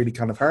time I'd really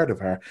kind of heard of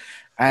her.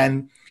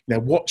 And,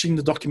 watching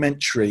the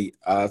documentary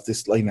of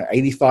this,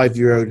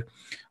 85-year-old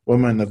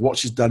woman, of what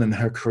she's done in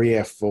her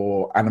career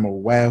for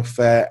animal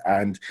welfare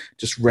and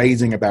just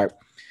raising about,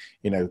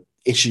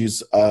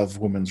 issues of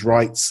women's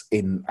rights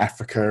in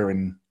Africa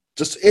and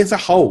just as a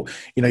whole,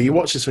 you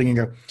watch this thing and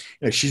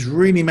go, she's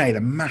really made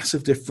a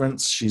massive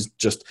difference. She's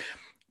just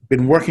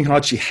been working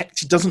hard. She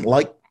doesn't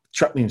like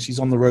traveling. She's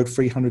on the road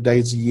 300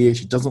 days a year.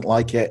 She doesn't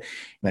like it.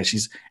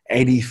 She's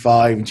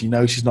 85 and she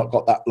knows she's not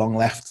got that long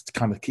left to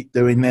kind of keep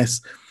doing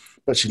this,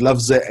 but she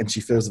loves it and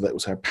she feels that it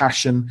was her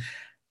passion.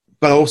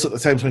 But also at the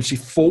same time, she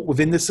fought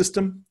within the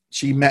system.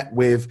 She met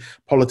with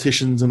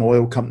politicians and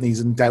oil companies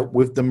and dealt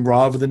with them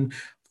rather than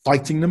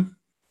fighting them,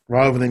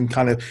 rather than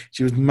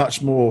she was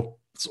much more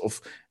sort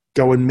of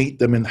go and meet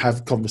them and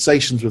have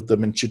conversations with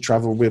them, and she'd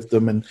travel with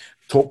them and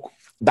talk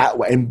that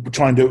way and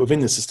try and do it within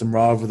the system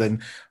rather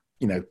than,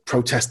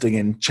 protesting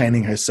and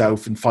chaining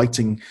herself and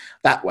fighting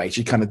that way.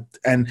 She kind of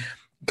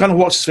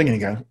watch this thing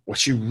and go, well,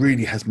 she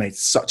really has made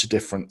such a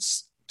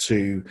difference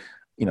to,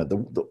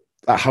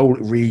 that whole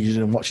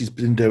region and what she's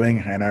been doing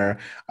and her,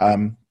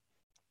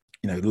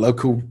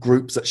 local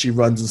groups that she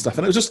runs and stuff.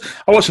 And it was just,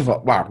 I watched and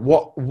thought, wow,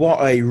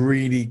 what a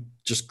really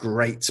just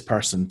great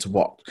person to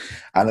watch.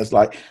 And it's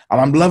like,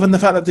 and I'm loving the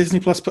fact that Disney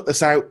Plus put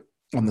this out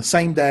on the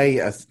same day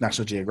as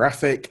National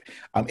Geographic.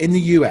 In the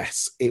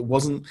US, it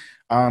wasn't,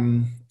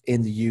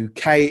 in the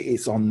UK,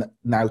 it's on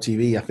Now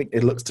TV. I think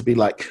it looks to be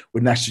like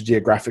with National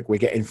Geographic, we're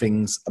getting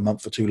things a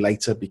month or two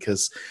later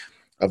because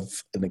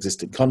of an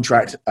existing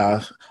contract.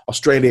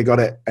 Australia got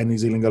it and New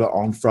Zealand got it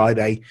on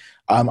Friday.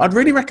 I'd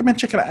really recommend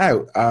checking it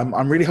out.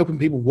 I'm really hoping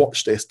people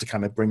watch this to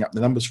kind of bring up the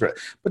numbers for it,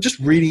 but just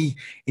really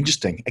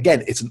interesting.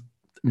 Again, it's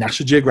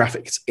National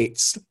Geographic.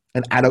 It's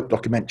an adult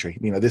documentary.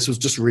 This was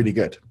just really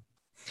good.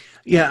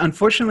 Yeah,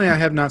 unfortunately, I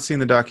have not seen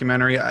the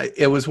documentary.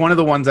 It was one of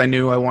the ones I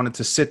knew I wanted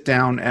to sit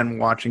down and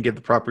watch and give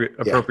the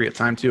appropriate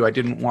time to. I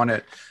didn't want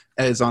it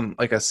as on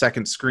like a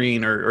second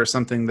screen or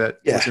something that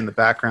was in the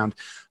background.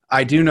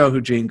 I do know who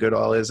Jane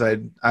Goodall is.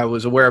 I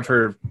was aware of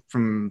her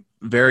from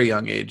a very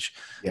young age.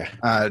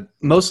 Yeah.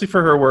 Mostly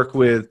for her work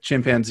with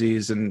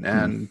chimpanzees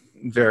and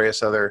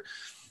various other,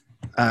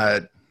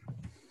 what's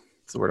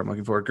the word I'm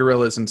looking for?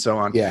 Gorillas and so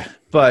on. Yeah.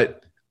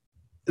 But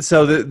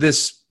so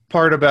this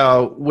part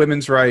about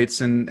women's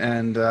rights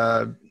and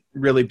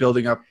really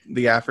building up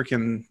the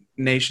African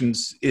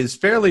nations is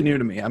fairly new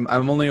to me. I'm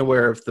only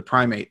aware of the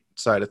primate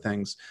side of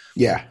things.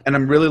 Yeah. And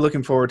I'm really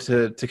looking forward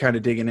to kind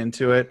of digging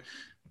into it.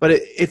 But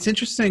it's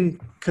interesting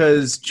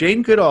because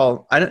Jane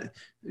Goodall,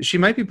 she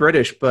might be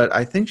British, but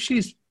I think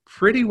she's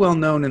pretty well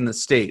known in the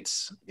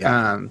States.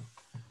 Yeah.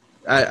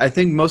 I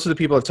think most of the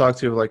people I've talked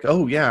to are like,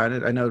 oh, yeah,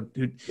 I know.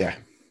 Yeah.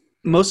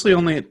 Mostly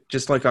only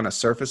just like on a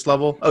surface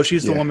level. Oh,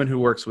 she's the woman who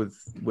works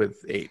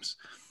with apes.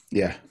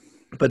 Yeah.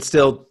 But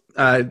still,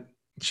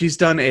 she's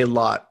done a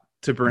lot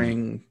to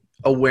bring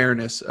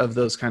awareness of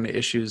those kind of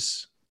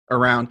issues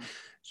around.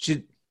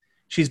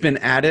 She's been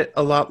at it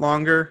a lot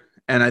longer,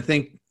 and I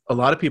think a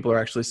lot of people are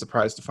actually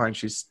surprised to find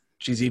she's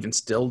even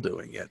still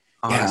doing it.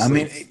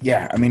 Honestly.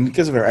 I mean,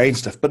 because of her age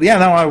stuff. But yeah,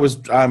 no,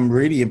 I'm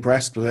really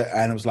impressed with it,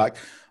 and I was like,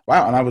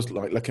 wow. And I was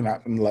like looking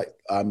at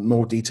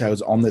more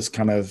details on this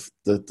kind of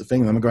the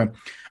thing, and I'm going,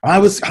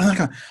 I'm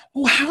like,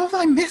 oh, how have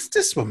I missed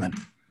this woman?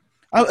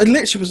 I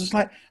literally was just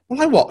like,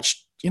 well, I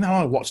watched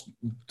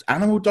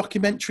animal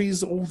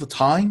documentaries all the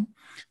time.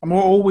 I'm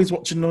always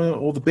watching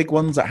all the big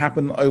ones that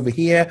happen over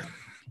here.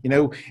 You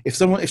know, if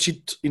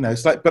she, you know,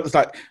 it's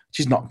like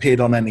she's not appeared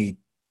on any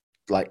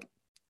like,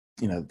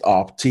 you know,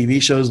 our TV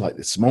shows like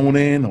This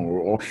Morning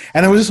or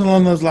and I was just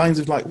along those lines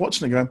of like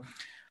watching it going,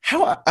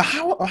 how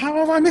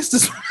have I missed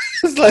this?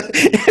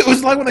 It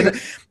was like when I go,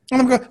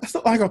 and I'm going, it's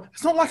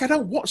not like I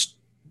don't watch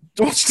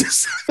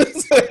this.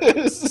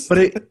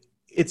 But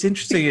it's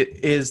interesting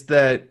is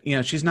that, you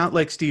know, she's not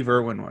like Steve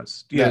Irwin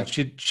was. Yeah,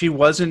 she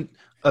wasn't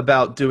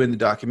about doing the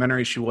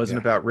documentary. She wasn't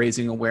about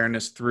raising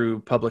awareness through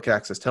public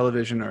access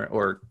television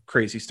or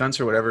crazy stunts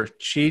or whatever.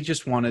 She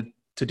just wanted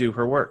to do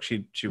her work.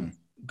 She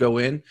go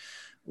in,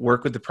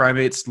 work with the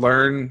primates,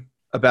 learn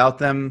about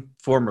them,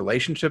 form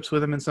relationships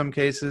with them in some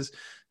cases,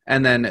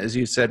 and then, as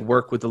you said,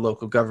 work with the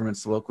local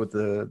governments, work with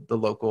the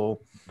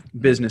local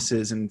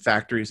businesses and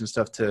factories and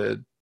stuff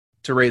to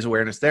raise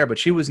awareness there. But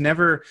she was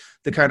never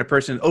the kind of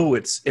person, oh,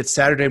 it's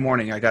Saturday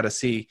morning, I got to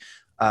see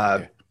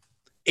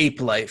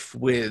Ape Life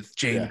with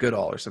Jane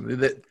Goodall or something.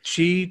 That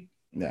she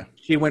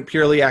went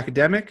purely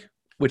academic,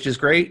 which is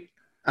great.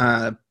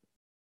 And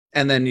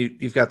then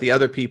you've got the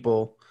other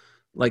people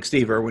like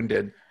Steve Irwin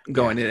did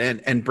going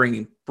in and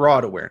bringing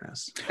broad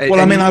awareness. Well,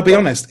 I mean, I'll be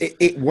honest,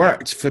 it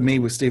worked for me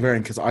with Steve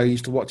Irwin because I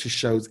used to watch his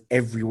shows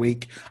every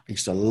week. I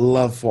used to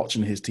love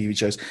watching his TV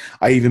shows.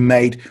 I even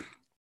made,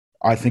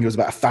 I think it was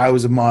about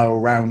 1,000-mile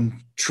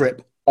round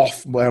trip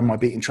off where my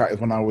beaten track was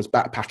when I was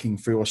backpacking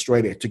through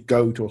Australia to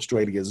go to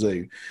Australia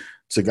Zoo.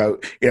 To go,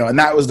 you know, and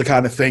that was the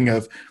kind of thing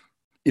of,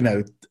 you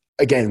know,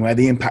 again, where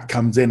the impact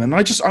comes in. And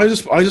I just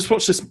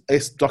watched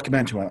this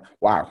documentary and went,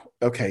 wow,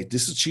 okay,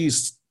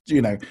 she's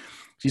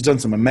done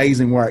some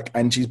amazing work,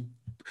 and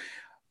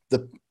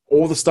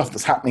all the stuff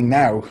that's happening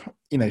now,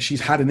 you know, she's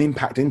had an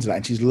impact into that,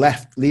 and she's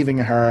leaving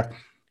her,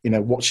 you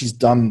know, what she's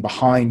done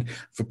behind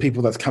for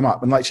people that's come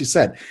up. And like she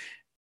said,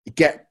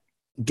 get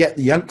the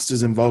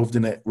youngsters involved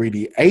in it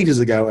really ages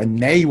ago, and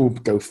they will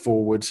go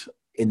forward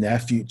in their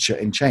future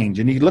and change.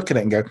 And you look at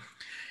it and go,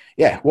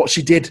 yeah, what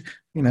she did,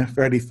 you know,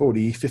 30,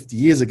 40, 50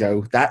 years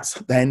ago, that's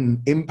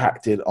then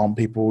impacted on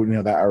people, you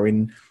know, that are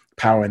in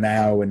power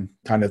now and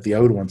kind of the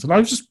older ones. And I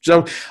was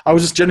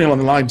just generally on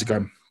the line to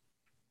go,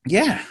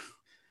 yeah.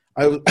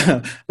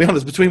 Be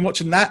honest, between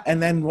watching that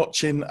and then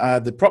watching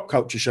the prop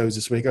culture shows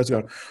this week, I was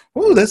going,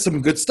 oh, there's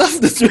some good stuff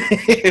this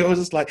week. It was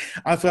just like,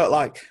 I felt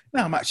like,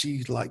 now I'm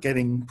actually like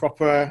getting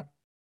proper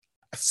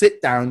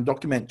sit-down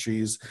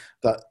documentaries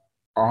that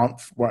aren't,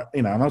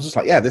 you know, and I was just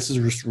like, yeah, this is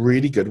just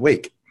really good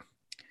week.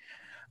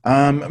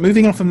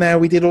 Moving on from there,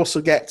 we did also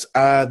get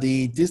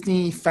the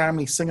Disney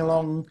Family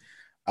Sing-Along.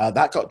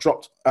 That got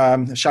dropped,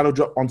 shadow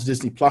drop onto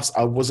Disney Plus.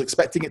 I was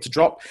expecting it to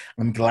drop.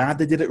 I'm glad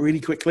they did it really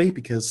quickly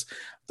because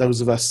those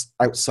of us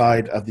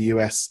outside of the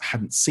US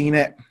hadn't seen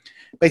it.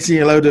 Basically,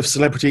 a load of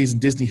celebrities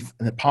and Disney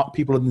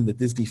people in the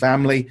Disney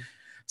family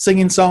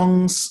singing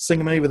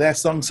over their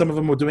songs. Some of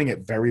them were doing it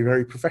very,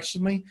 very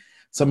professionally.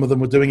 Some of them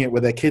were doing it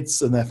with their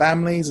kids and their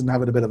families and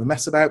having a bit of a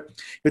mess about.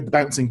 With the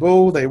bouncing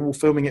ball, they were all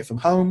filming it from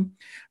home.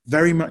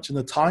 Very much in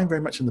the time, very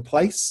much in the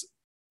place.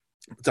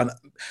 Done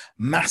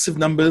massive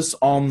numbers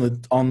on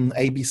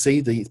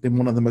ABC. It's been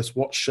one of the most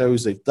watched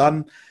shows they've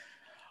done.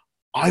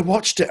 I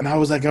watched it and I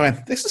was like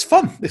going, this is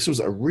fun. This was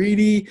a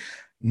really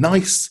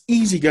nice,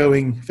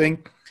 easygoing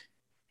thing.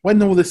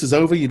 When all this is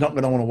over, you're not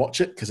going to want to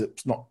watch it because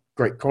it's not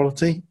great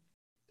quality.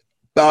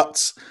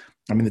 But,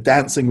 I mean, the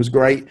dancing was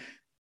great.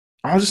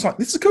 I was just like,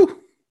 this is cool.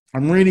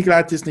 I'm really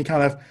glad Disney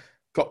kind of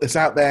got this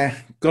out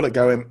there, got it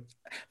going.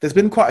 There's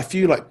been quite a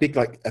few big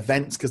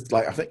events because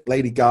I think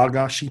Lady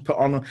Gaga, she put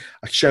on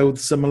a show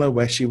similar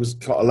where she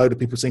got a load of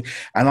people singing.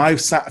 And I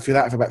sat through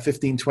that for about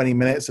 15, 20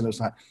 minutes. And it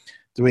was like,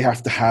 do we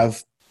have to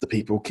have the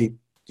people keep,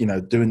 you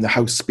know, doing the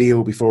house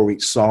spiel before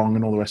each song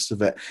and all the rest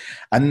of it?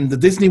 And the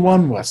Disney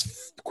one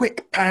was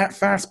quick,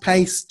 fast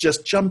paced,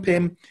 just jump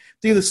in,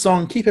 do the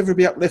song, keep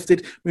everybody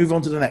uplifted, move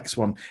on to the next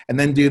one. And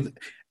then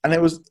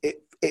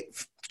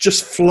it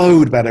just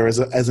flowed better as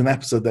an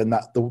episode than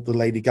the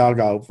Lady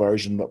Gaga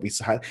version that we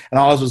had. And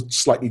ours was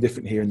slightly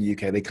different here in the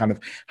UK. They kind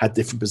of had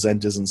different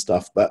presenters and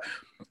stuff. But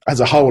as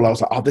a whole, I was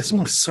like, oh, this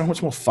one was so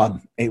much more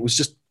fun. It was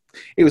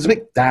a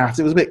bit daft.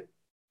 It was a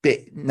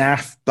bit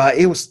naff, but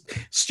it was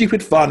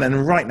stupid fun.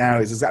 And right now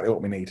is exactly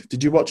what we need.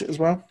 Did you watch it as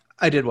well?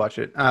 I did watch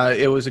it.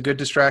 It was a good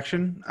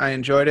distraction. I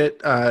enjoyed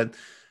it.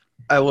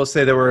 I will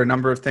say there were a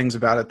number of things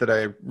about it that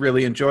I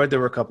really enjoyed. There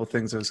were a couple of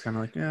things I was kind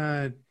of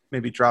like,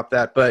 maybe drop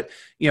that. But,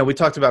 you know, we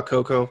talked about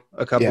Coco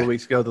a couple of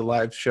weeks ago, the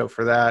live show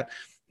for that.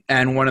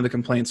 And one of the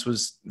complaints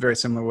was very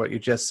similar to what you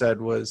just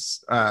said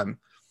was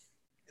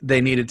they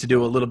needed to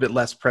do a little bit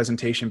less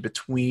presentation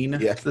between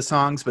the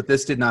songs, but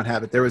this did not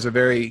have it. There was a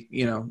very,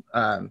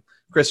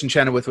 Kristen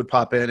Chenoweth would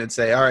pop in and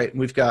say, all right,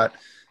 we've got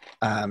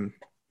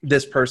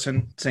this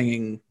person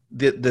singing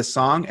this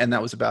song, and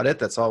that was about it.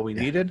 That's all we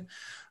needed.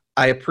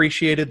 I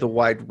appreciated the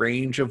wide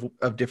range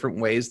of different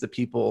ways that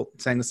people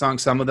sang the song.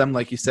 Some of them,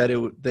 like you said,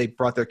 they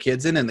brought their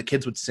kids in and the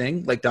kids would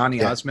sing. Like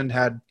Donny Osmond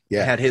had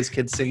his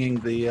kids singing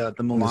the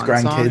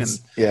Mulan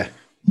song,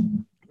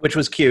 which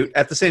was cute.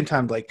 At the same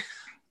time, like,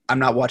 I'm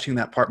not watching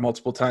that part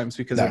multiple times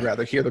because I'd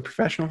rather hear the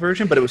professional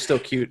version, but it was still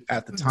cute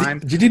at the time.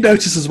 Did you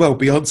notice as well,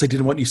 Beyonce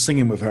didn't want you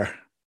singing with her?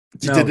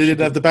 She didn't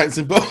have the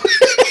bouncing ball.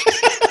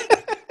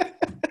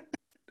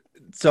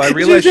 So I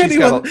realized she's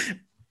got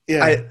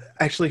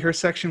actually, her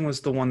section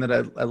was the one that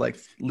I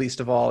liked least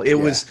of all. It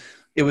was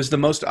the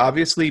most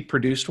obviously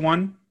produced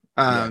one.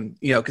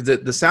 Because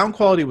the sound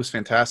quality was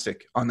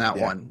fantastic on that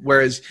one.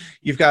 Whereas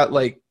you've got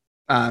like,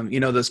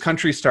 those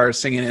country stars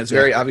singing, it's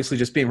very obviously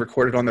just being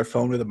recorded on their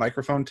phone with a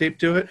microphone taped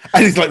to it.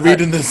 And he's like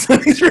reading this.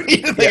 He's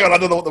reading. I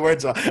don't know what the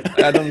words are.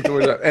 I don't know what the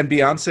words are. And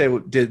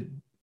Beyonce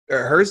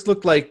hers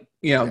looked like,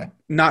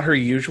 not her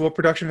usual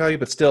production value,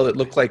 but still it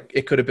looked like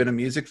it could have been a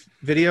music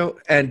video.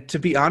 And to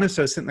be honest,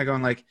 I was sitting there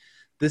going like,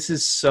 this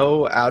is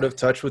so out of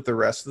touch with the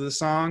rest of the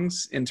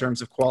songs in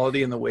terms of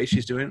quality and the way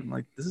she's doing it. I'm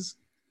like, this is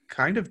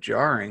kind of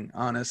jarring,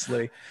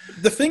 honestly.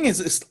 The thing is,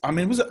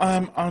 was it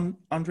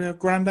Andrea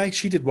Grande?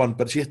 She did one,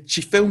 but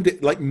she filmed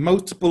it like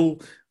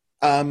multiple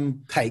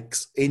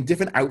takes in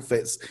different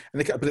outfits,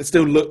 but it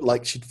still looked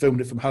like she'd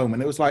filmed it from home.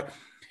 And it was like,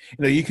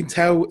 you can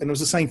tell, and it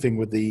was the same thing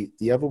with the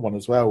other one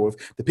as well, with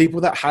the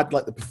people that had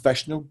like the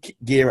professional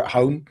gear at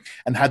home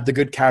and had the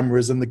good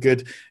cameras and the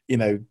good,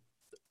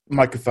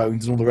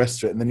 microphones and all the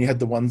rest of it. And then you had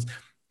the ones,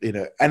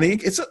 and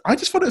I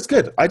just thought it was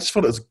good. I just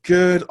thought it was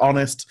good,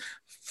 honest,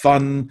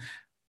 fun,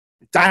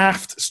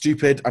 daft,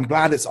 stupid. I'm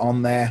glad it's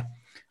on there.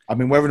 I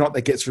mean, whether or not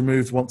that gets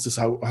removed once this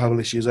whole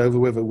issue is over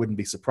with, I wouldn't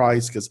be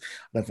surprised because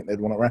I don't think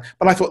they'd want it around.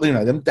 But I thought,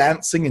 them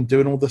dancing and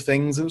doing all the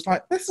things, it was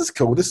like, this is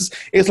cool. It's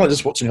like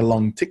just watching a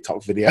long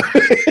TikTok video.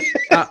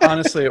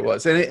 Honestly, it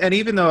was. And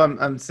even though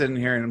I'm sitting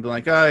here and I'm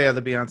like, oh yeah,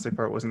 the Beyonce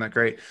part wasn't that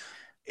great,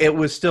 it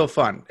was still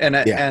fun. And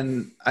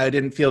I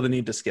didn't feel the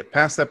need to skip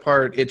past that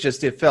part. It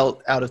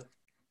felt out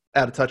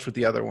of touch with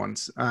the other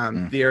ones.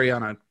 The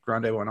Ariana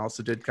Grande one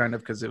also did kind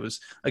of, because it was,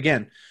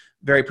 again,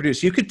 very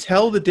produced. You could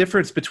tell the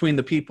difference between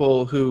the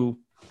people who,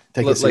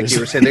 like you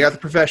were saying, they got the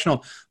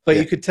professional, but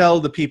you could tell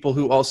the people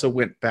who also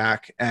went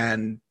back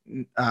and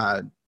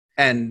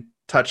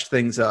touched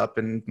things up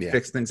and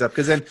fixed things up.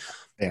 Because then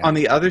on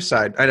the other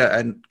side,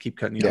 I keep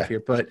cutting you off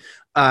here, but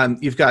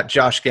you've got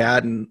Josh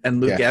Gad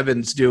and Luke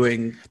Evans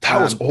doing that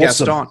was awesome.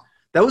 Gaston.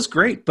 That was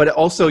great, but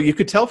also you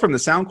could tell from the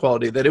sound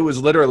quality that it was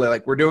literally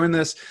like, we're doing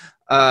this.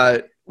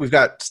 We've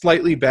got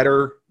slightly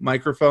better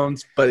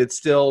microphones, but it's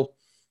still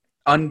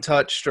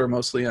untouched or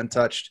mostly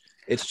untouched.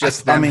 It's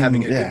just them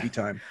having a good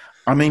time.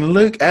 I mean,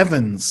 Luke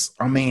Evans,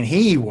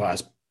 he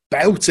was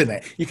belting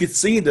it. You could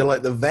see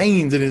the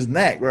veins in his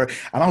neck. And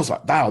I was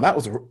like, wow,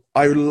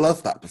 I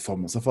love that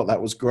performance. I thought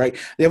that was great.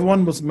 The other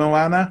one was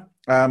Moana.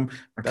 I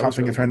can't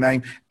think of her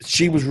name.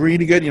 She was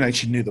really good.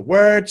 She knew the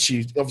words.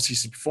 She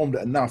performed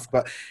it enough.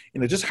 But,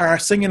 just her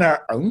singing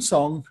her own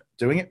song,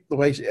 doing it the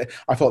way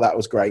I thought that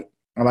was great.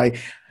 And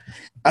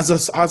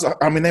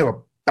they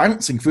were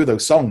bouncing through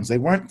those songs. They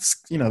weren't,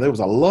 there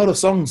was a lot of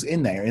songs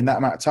in there in that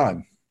amount of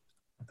time.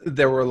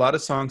 There were a lot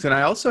of songs. And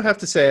I also have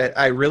to say,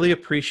 I really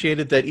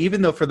appreciated that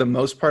even though for the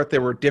most part,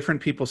 there were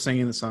different people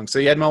singing the songs. So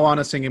you had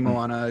Moana singing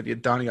Moana, you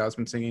had Donny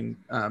Osmond singing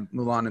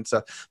Mulan and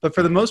stuff. But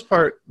for the most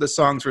part, the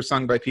songs were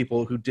sung by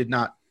people who did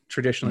not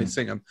traditionally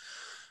sing them.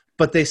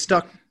 But they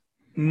stuck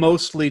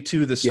mostly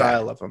to the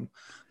style of them.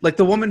 Like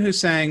the woman who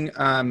sang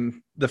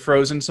the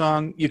Frozen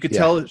song, you could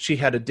tell she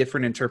had a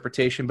different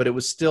interpretation, but it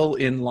was still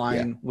in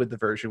line with the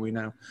version we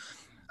know.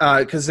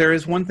 Because there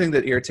is one thing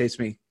that irritates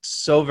me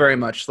so very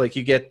much. Like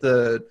you get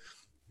the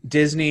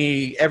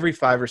Disney every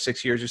 5 or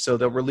 6 years or so,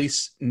 they'll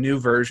release new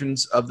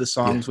versions of the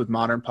songs with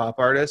modern pop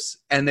artists,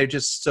 and they're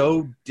just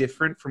so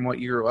different from what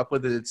you grew up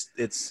with.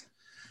 It's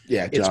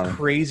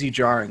crazy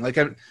jarring. Like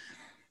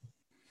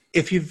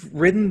if you've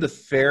ridden the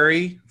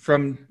ferry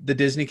from the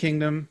Disney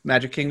Kingdom,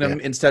 Magic Kingdom,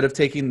 instead of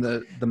taking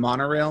the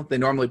monorail, they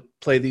normally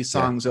play these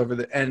songs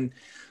over and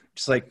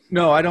just like,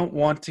 no, I don't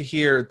want to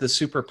hear the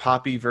super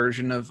poppy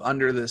version of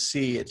Under the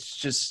Sea.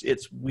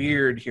 It's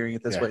weird hearing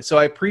it this way. So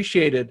I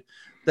appreciated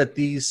that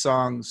these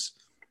songs,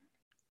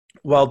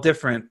 while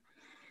different,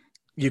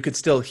 you could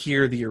still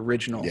hear the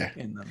original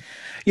in them.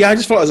 Yeah, I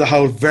just thought as a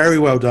whole, very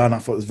well done. I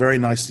thought it was very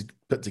nicely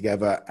put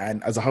together.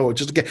 And as a whole,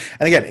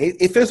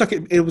 it feels like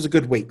it was a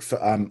good week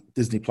for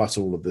Disney Plus,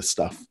 all of this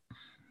stuff.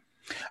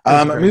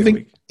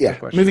 Moving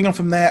on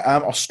from there,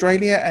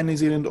 Australia and New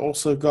Zealand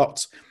also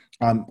got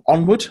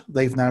Onward.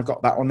 They've now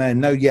got that on there.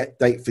 No yet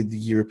date for the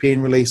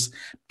European release.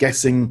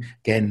 Guessing,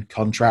 again,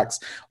 contracts.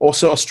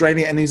 Also,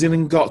 Australia and New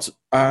Zealand got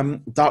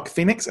Dark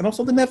Phoenix, and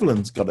also the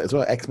Netherlands got it as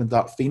well, X-Men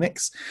Dark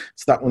Phoenix.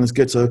 So that one is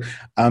good. So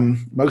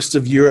most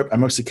of Europe and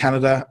most of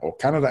Canada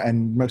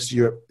and most of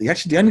Europe,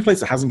 the only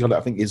place that hasn't got it,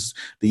 I think, is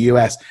the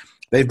US.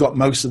 They've got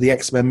most of the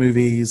X-Men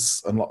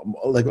movies, and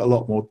they've got a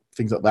lot more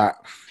things like that,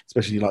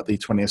 especially like the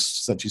 20th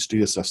Century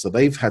Studio stuff. So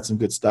they've had some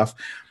good stuff.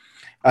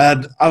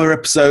 And other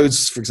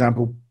episodes, for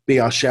example, Be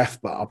Our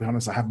Chef, but I'll be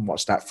honest, I haven't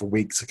watched that for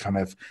weeks. I kind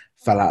of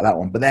fell out of that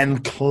one. But then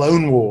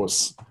Clone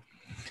Wars.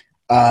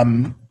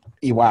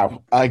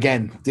 Wow.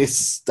 Again,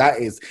 this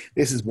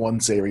is one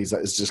series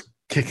that is just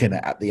kicking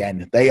it at the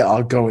end. They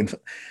are going.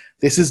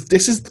 This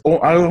is.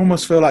 I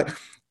almost feel like,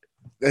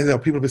 you know,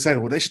 people have been saying,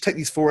 well, they should take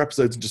these 4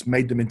 episodes and just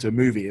made them into a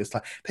movie. It's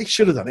like they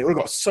should have done it. It would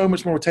have got so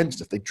much more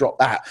attention if they dropped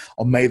that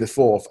on May the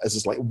 4th as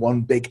just like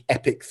one big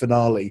epic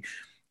finale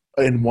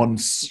in one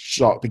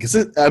shot. Because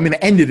it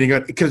ended and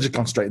it could have just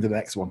gone straight into the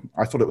next one.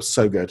 I thought it was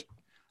so good.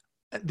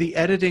 The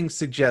editing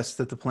suggests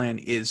that the plan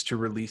is to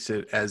release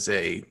it as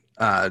a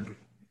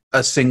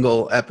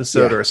single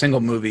episode or a single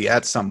movie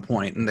at some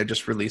point, and they're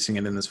just releasing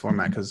it in this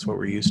format because it's what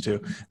we're used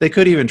to. They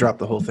could even drop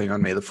the whole thing on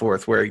May the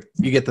 4th, where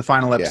you get the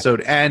final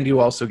episode and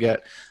you also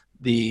get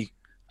the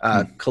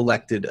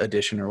collected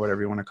edition or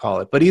whatever you want to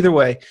call it. But either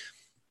way,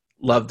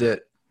 loved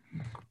it.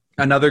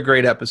 Another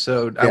great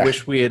episode. I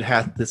wish we had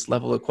had this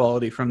level of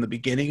quality from the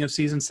beginning of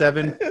season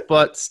 7,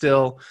 but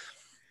still,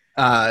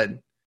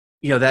 that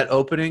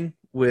opening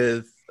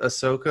with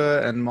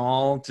Ahsoka and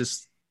Maul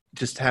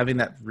just having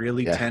that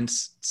really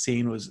tense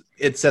scene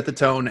it set the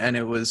tone, and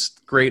it was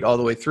great all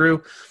the way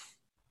through.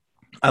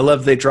 I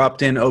love they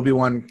dropped in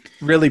Obi-Wan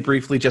really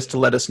briefly just to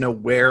let us know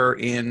where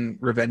in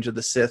Revenge of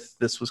the Sith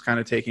this was kind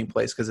of taking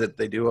place, because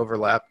they do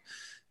overlap.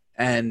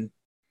 And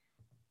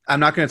I'm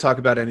not going to talk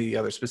about any of the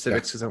other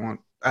specifics because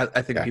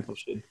I think people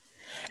should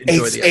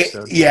enjoy the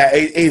episode.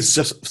 It is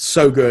just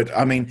so good.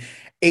 I mean,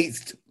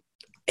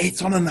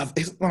 it's on another.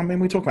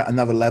 We talk about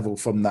another level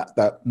from that,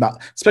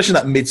 especially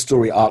that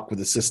mid-story arc with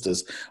the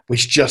sisters,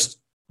 which just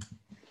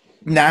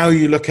now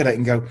you look at it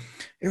and go,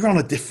 "You're on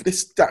a different."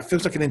 That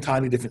feels like an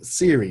entirely different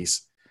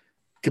series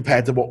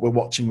compared to what we're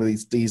watching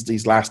with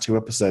these last 2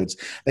 episodes.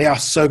 They are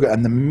so good,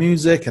 and the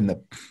music and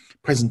the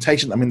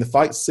presentation. I mean, the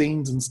fight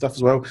scenes and stuff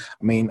as well.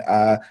 I mean,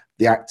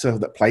 the actor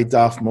that played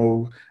Darth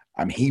Maul,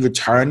 he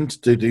returned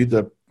to do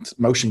the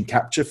motion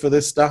capture for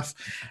this stuff,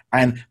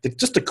 and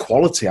just the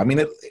quality. I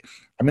mean,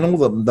 all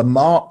the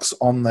marks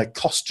on the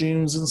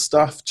costumes and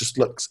stuff just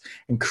looks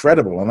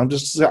incredible. And I'm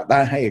just sat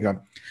there here going,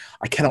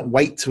 I cannot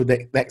wait till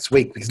next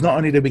week, because not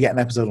only did we get an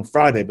episode on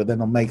Friday, but then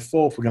on May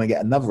 4th, we're going to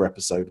get another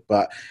episode.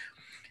 But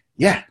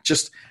yeah,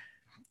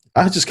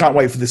 I just can't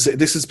wait for this.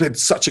 This has been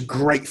such a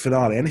great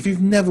finale. And if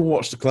you've never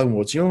watched the Clone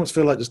Wars, you almost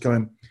feel like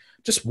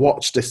just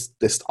watch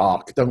this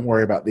arc. Don't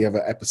worry about the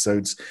other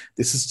episodes.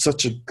 This is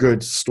such a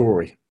good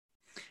story.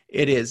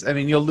 It is. I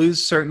mean, you'll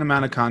lose certain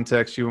amount of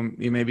context. You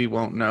maybe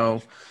won't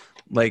know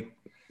like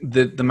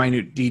the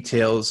minute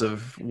details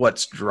of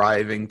what's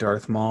driving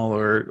Darth Maul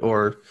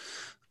or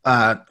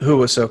who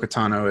Ahsoka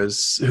Tano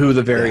is, who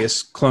the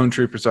various clone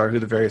troopers are, who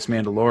the various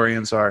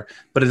Mandalorians are,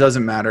 but it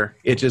doesn't matter.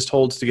 It just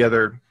holds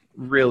together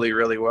really,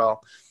 really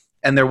well.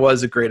 And there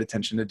was a great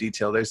attention to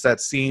detail. There's that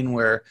scene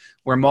where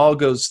Maul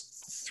goes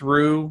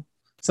through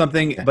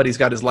something, but he's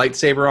got his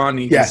lightsaber on,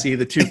 and you can see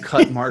the 2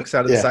 cut marks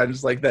out of the side.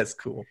 It's like, that's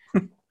cool.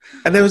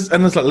 And there's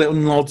like little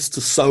nods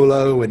to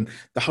Solo and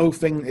the whole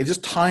thing. It's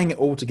just tying it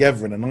all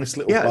together in a nice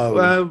little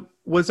bow.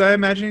 Was I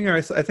imagining, or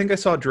I think I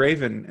saw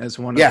Draven as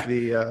one of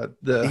the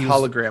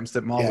holograms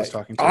that Maul was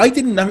talking to. I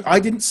didn't know. I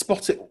didn't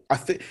spot it. I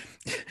think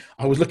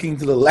I was looking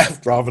to the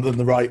left rather than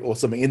the right or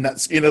something. In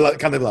that, like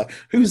kind of like,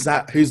 who's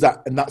that? Who's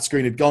that? And that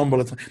screen had gone.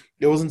 But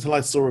it wasn't until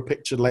I saw a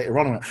picture later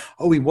on. I went,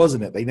 oh, he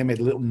wasn't it. They made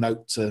a little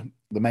note to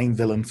the main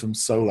villain from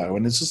Solo,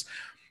 and it's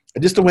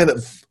just the way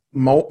that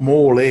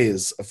Maul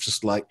is of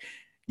just like.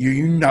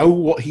 You know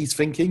what he's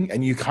thinking,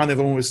 and you kind of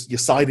you're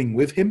siding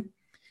with him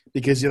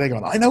because you're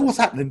going, I know what's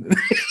happening,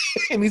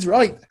 and he's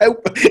right.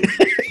 Help.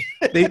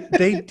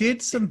 They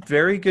did some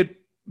very good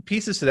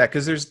pieces to that,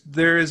 because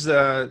there is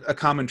a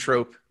common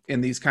trope in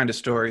these kind of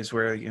stories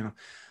where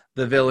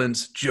the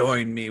villains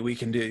join me, we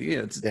can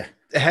do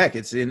heck,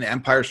 it's in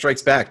Empire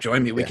Strikes Back,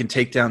 join me, we can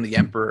take down the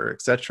Emperor,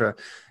 etc.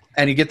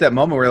 And you get that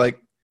moment where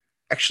like,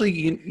 actually,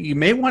 you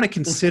may want to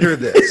consider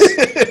this.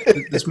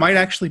 This might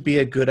actually be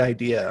a good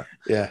idea.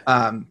 Yeah.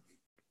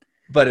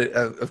 But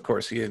of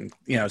course,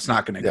 it's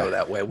not going to go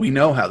that way. We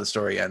know how the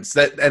story ends.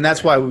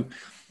 That's why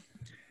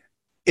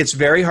it's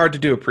very hard to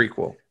do a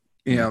prequel.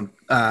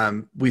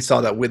 We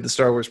saw that with the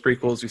Star Wars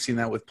prequels. We've seen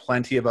that with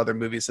plenty of other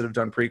movies that have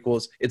done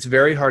prequels. It's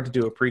very hard to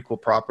do a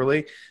prequel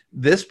properly.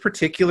 This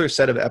particular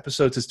set of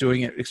episodes is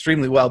doing it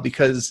extremely well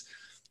because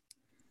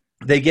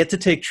they get to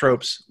take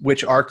tropes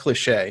which are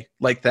cliche,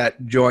 like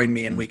that join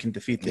me and we can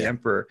defeat the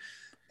Emperor.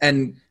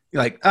 And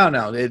like, oh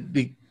no,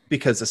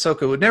 because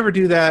Ahsoka would never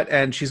do that,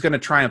 and she's going to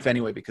triumph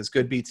anyway because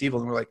good beats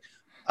evil. And we're like,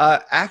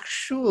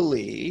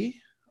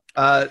 actually,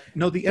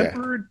 no, the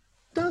Emperor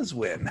does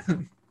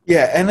win.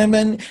 Yeah, and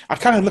then I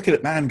kind of look at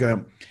it now and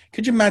go,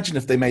 could you imagine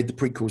if they made the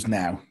prequels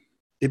now?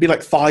 It'd be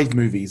like 5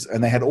 movies,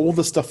 and they had all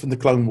the stuff in the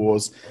Clone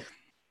Wars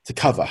to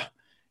cover.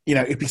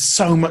 It'd be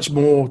so much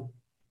more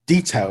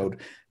detailed.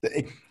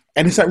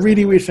 And it's that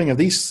really weird thing of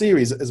these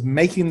series as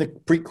making the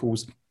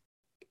prequels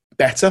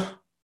better.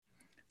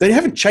 They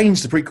haven't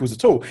changed the prequels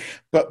at all,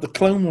 but the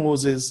Clone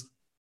Wars is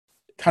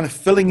kind of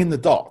filling in the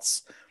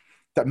dots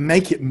that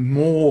make it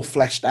more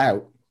fleshed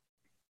out.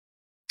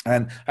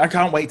 And I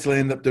can't wait till I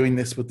end up doing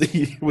this with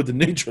the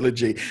new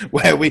trilogy,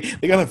 where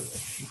they're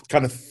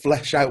kind of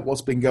flesh out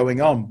what's been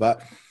going on.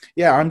 But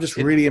yeah, I'm just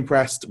really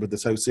impressed with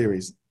this whole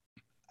series.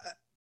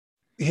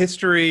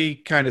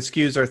 History kind of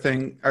skews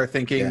our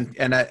thinking,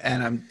 and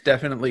I'm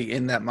definitely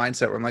in that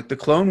mindset where I'm like, the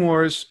Clone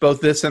Wars,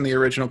 both this and the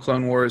original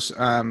Clone Wars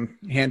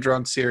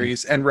hand-drawn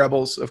series, and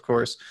Rebels, of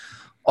course,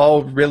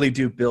 all really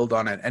do build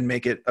on it and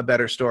make it a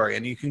better story.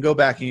 And you can go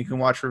back and you can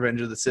watch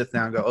Revenge of the Sith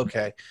now and go,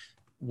 okay,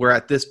 we're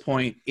at this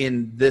point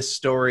in this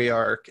story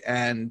arc,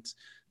 and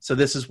so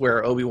this is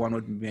where Obi-Wan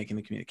would be making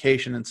the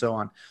communication and so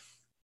on.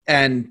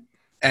 And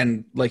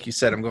like you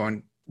said, I'm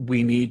going,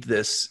 we need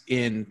this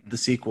in the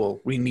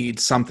sequel. We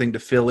need something to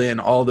fill in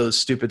all those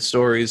stupid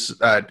stories.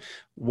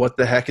 What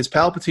the heck is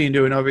Palpatine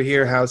doing over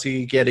here? How's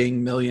he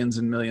getting millions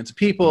and millions of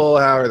people?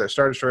 How are their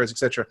Star Destroyers,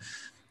 etc.?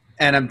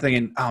 And I'm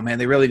thinking, oh man,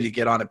 they really need to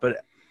get on it.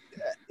 But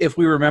if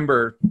we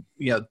remember,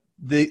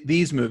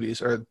 these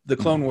movies, or the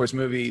Clone Wars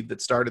movie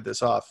that started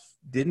this off,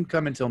 didn't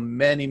come until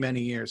many,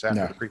 many years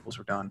after the prequels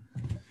were done.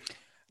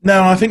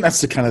 No, I think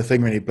that's the kind of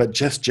thing, really. But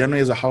just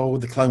generally as a whole,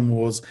 the Clone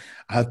Wars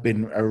have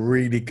been a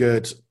really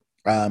good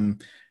kind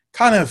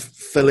of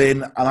fill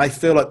in, and I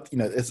feel like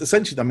it's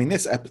essentially. I mean,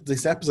 these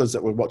episodes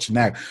that we're watching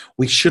now,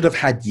 we should have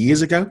had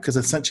years ago, because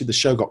essentially the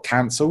show got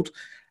cancelled,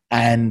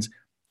 and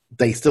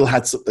they still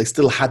had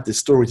this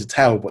story to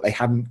tell, but they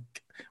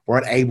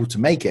weren't able to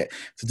make it.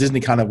 So Disney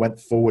kind of went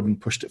forward and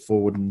pushed it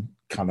forward, and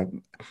kind of.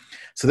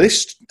 So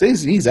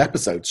these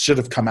episodes should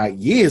have come out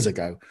years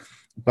ago,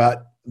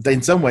 but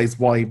in some ways,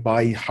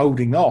 by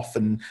holding off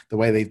and the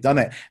way they've done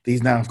it,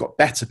 these now have got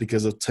better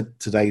because of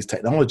today's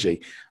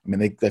technology. I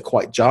mean, they're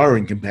quite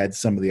jarring compared to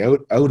some of the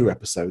older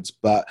episodes,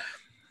 but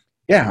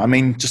yeah, I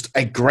mean, just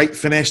a great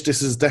finish.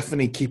 This is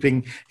definitely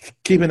keeping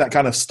that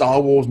kind of Star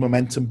Wars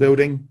momentum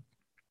building,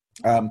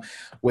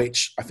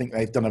 which I think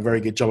they've done a very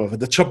good job of.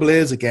 The trouble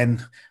is,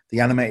 again, the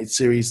animated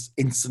series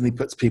instantly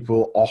puts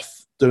people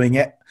off doing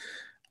it.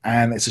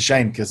 And it's a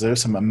shame, because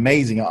there's some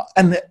amazing art.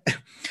 And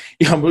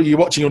you're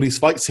watching all these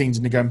fight scenes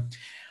and you're going,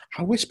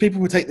 I wish people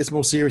would take this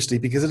more seriously,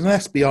 because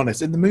let's be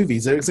honest, in the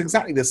movies, it's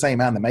exactly the same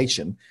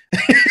animation.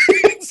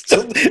 It's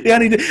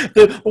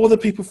just, all the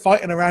people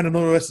fighting around and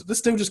all the rest, they're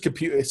still just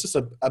computer. It's just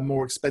a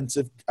more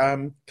expensive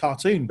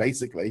cartoon,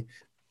 basically.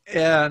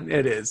 Yeah,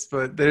 it is.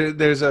 But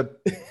there's a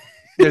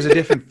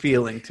different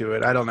feeling to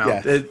it. I don't know.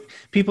 Yeah.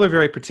 People are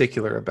very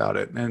particular about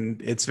it, and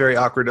it's very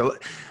awkward.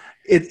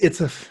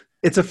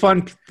 It's a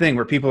fun thing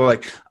where people are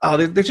like, oh,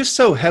 they're just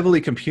so heavily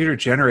computer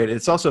generated.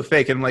 It's also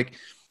fake. And like,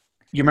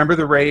 you remember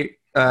the Ray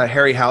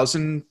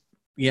Harryhausen?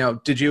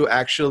 Did you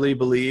actually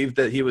believe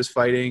that he was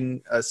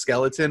fighting a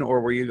skeleton,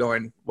 or were you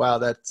going, wow,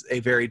 that's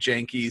a very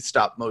janky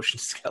stop motion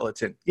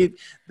skeleton? The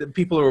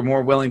people were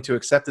more willing to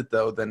accept it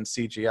though than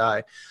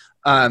CGI.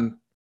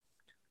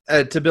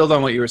 To build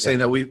on what you were saying,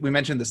 though, we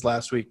mentioned this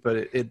last week, but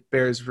it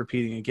bears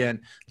repeating again.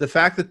 The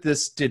fact that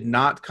this did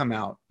not come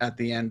out at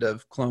the end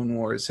of Clone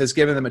Wars has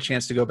given them a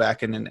chance to go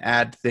back and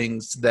add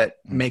things that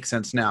make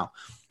sense now.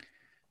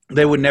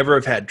 They would never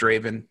have had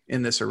Draven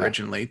in this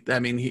originally. I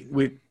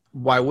mean,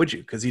 why would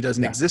you? Because he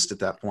doesn't exist at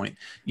that point.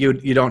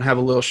 You don't have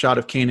a little shot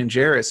of Kanan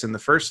Jarrus in the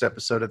first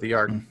episode of the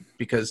arc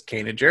because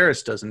Kanan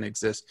Jarrus doesn't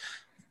exist.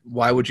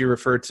 Why would you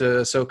refer to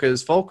Ahsoka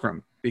as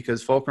Fulcrum?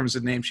 Because Fulcrum's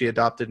a name she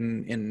adopted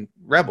in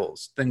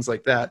Rebels, things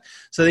like that.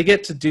 So they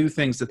get to do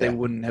things that they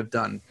wouldn't have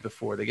done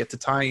before. They get to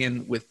tie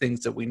in with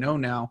things that we know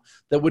now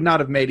that would not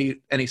have made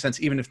any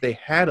sense even if they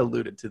had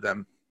alluded to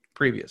them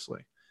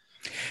previously.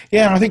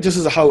 Yeah, I think just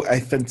as a whole, a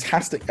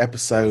fantastic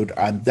episode,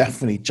 and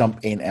definitely jump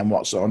in and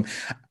watch it on.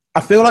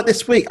 I feel like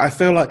this week,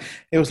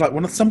 it was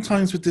like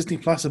sometimes with Disney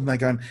Plus, and they're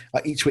going,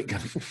 like each week,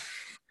 going,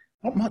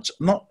 not much.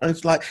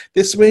 It's like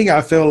this week,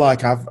 I feel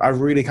like I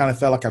really kind of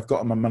felt like I've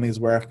gotten my money's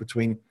worth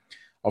between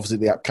obviously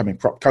the upcoming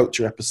Prop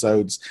Culture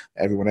episodes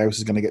everyone else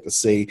is going to get to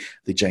see,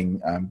 the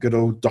Jane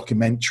Goodall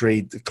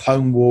documentary, the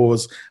Clone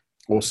Wars.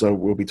 Also,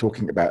 we'll be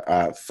talking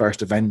about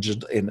First Avenger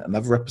in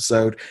another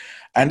episode,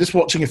 and just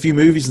watching a few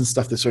movies and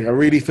stuff this week. I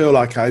really feel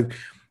like I've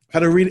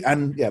had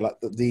like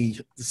the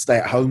Stay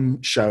at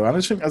Home show. And I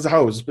just think as a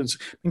whole, it's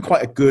been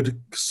quite a good,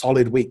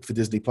 solid week for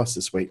Disney Plus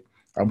this week,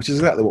 which is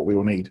exactly what we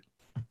all need.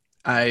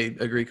 I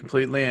agree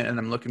completely, and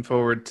I'm looking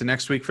forward to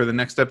next week for the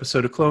next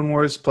episode of Clone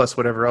Wars, plus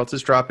whatever else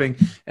is dropping.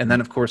 And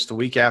then, of course, the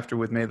week after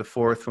with May the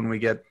 4th, when we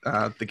get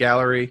The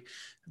Gallery,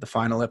 the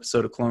final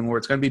episode of Clone Wars.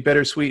 It's going to be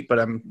bittersweet, but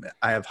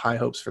I have high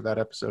hopes for that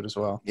episode as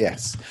well.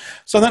 Yes.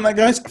 So then,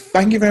 guys,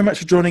 thank you very much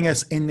for joining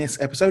us in this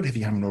episode. If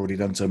you haven't already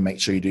done so, make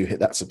sure you do hit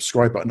that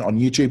subscribe button on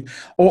YouTube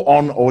or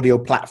on audio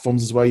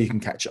platforms as well. You can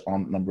catch it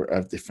on a number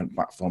of different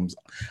platforms,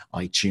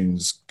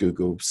 iTunes,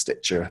 Google,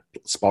 Stitcher,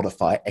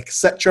 Spotify,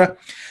 etc.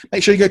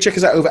 Make sure you go check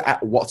us out over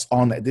at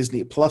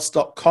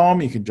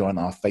whatsondisneyplus.com. You can join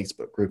our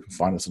Facebook group and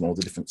find us on all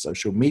the different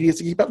social media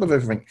to keep up with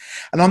everything.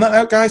 And on that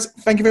note, guys,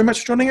 thank you very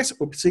much for joining us.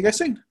 We'll see you guys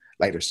soon.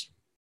 Later.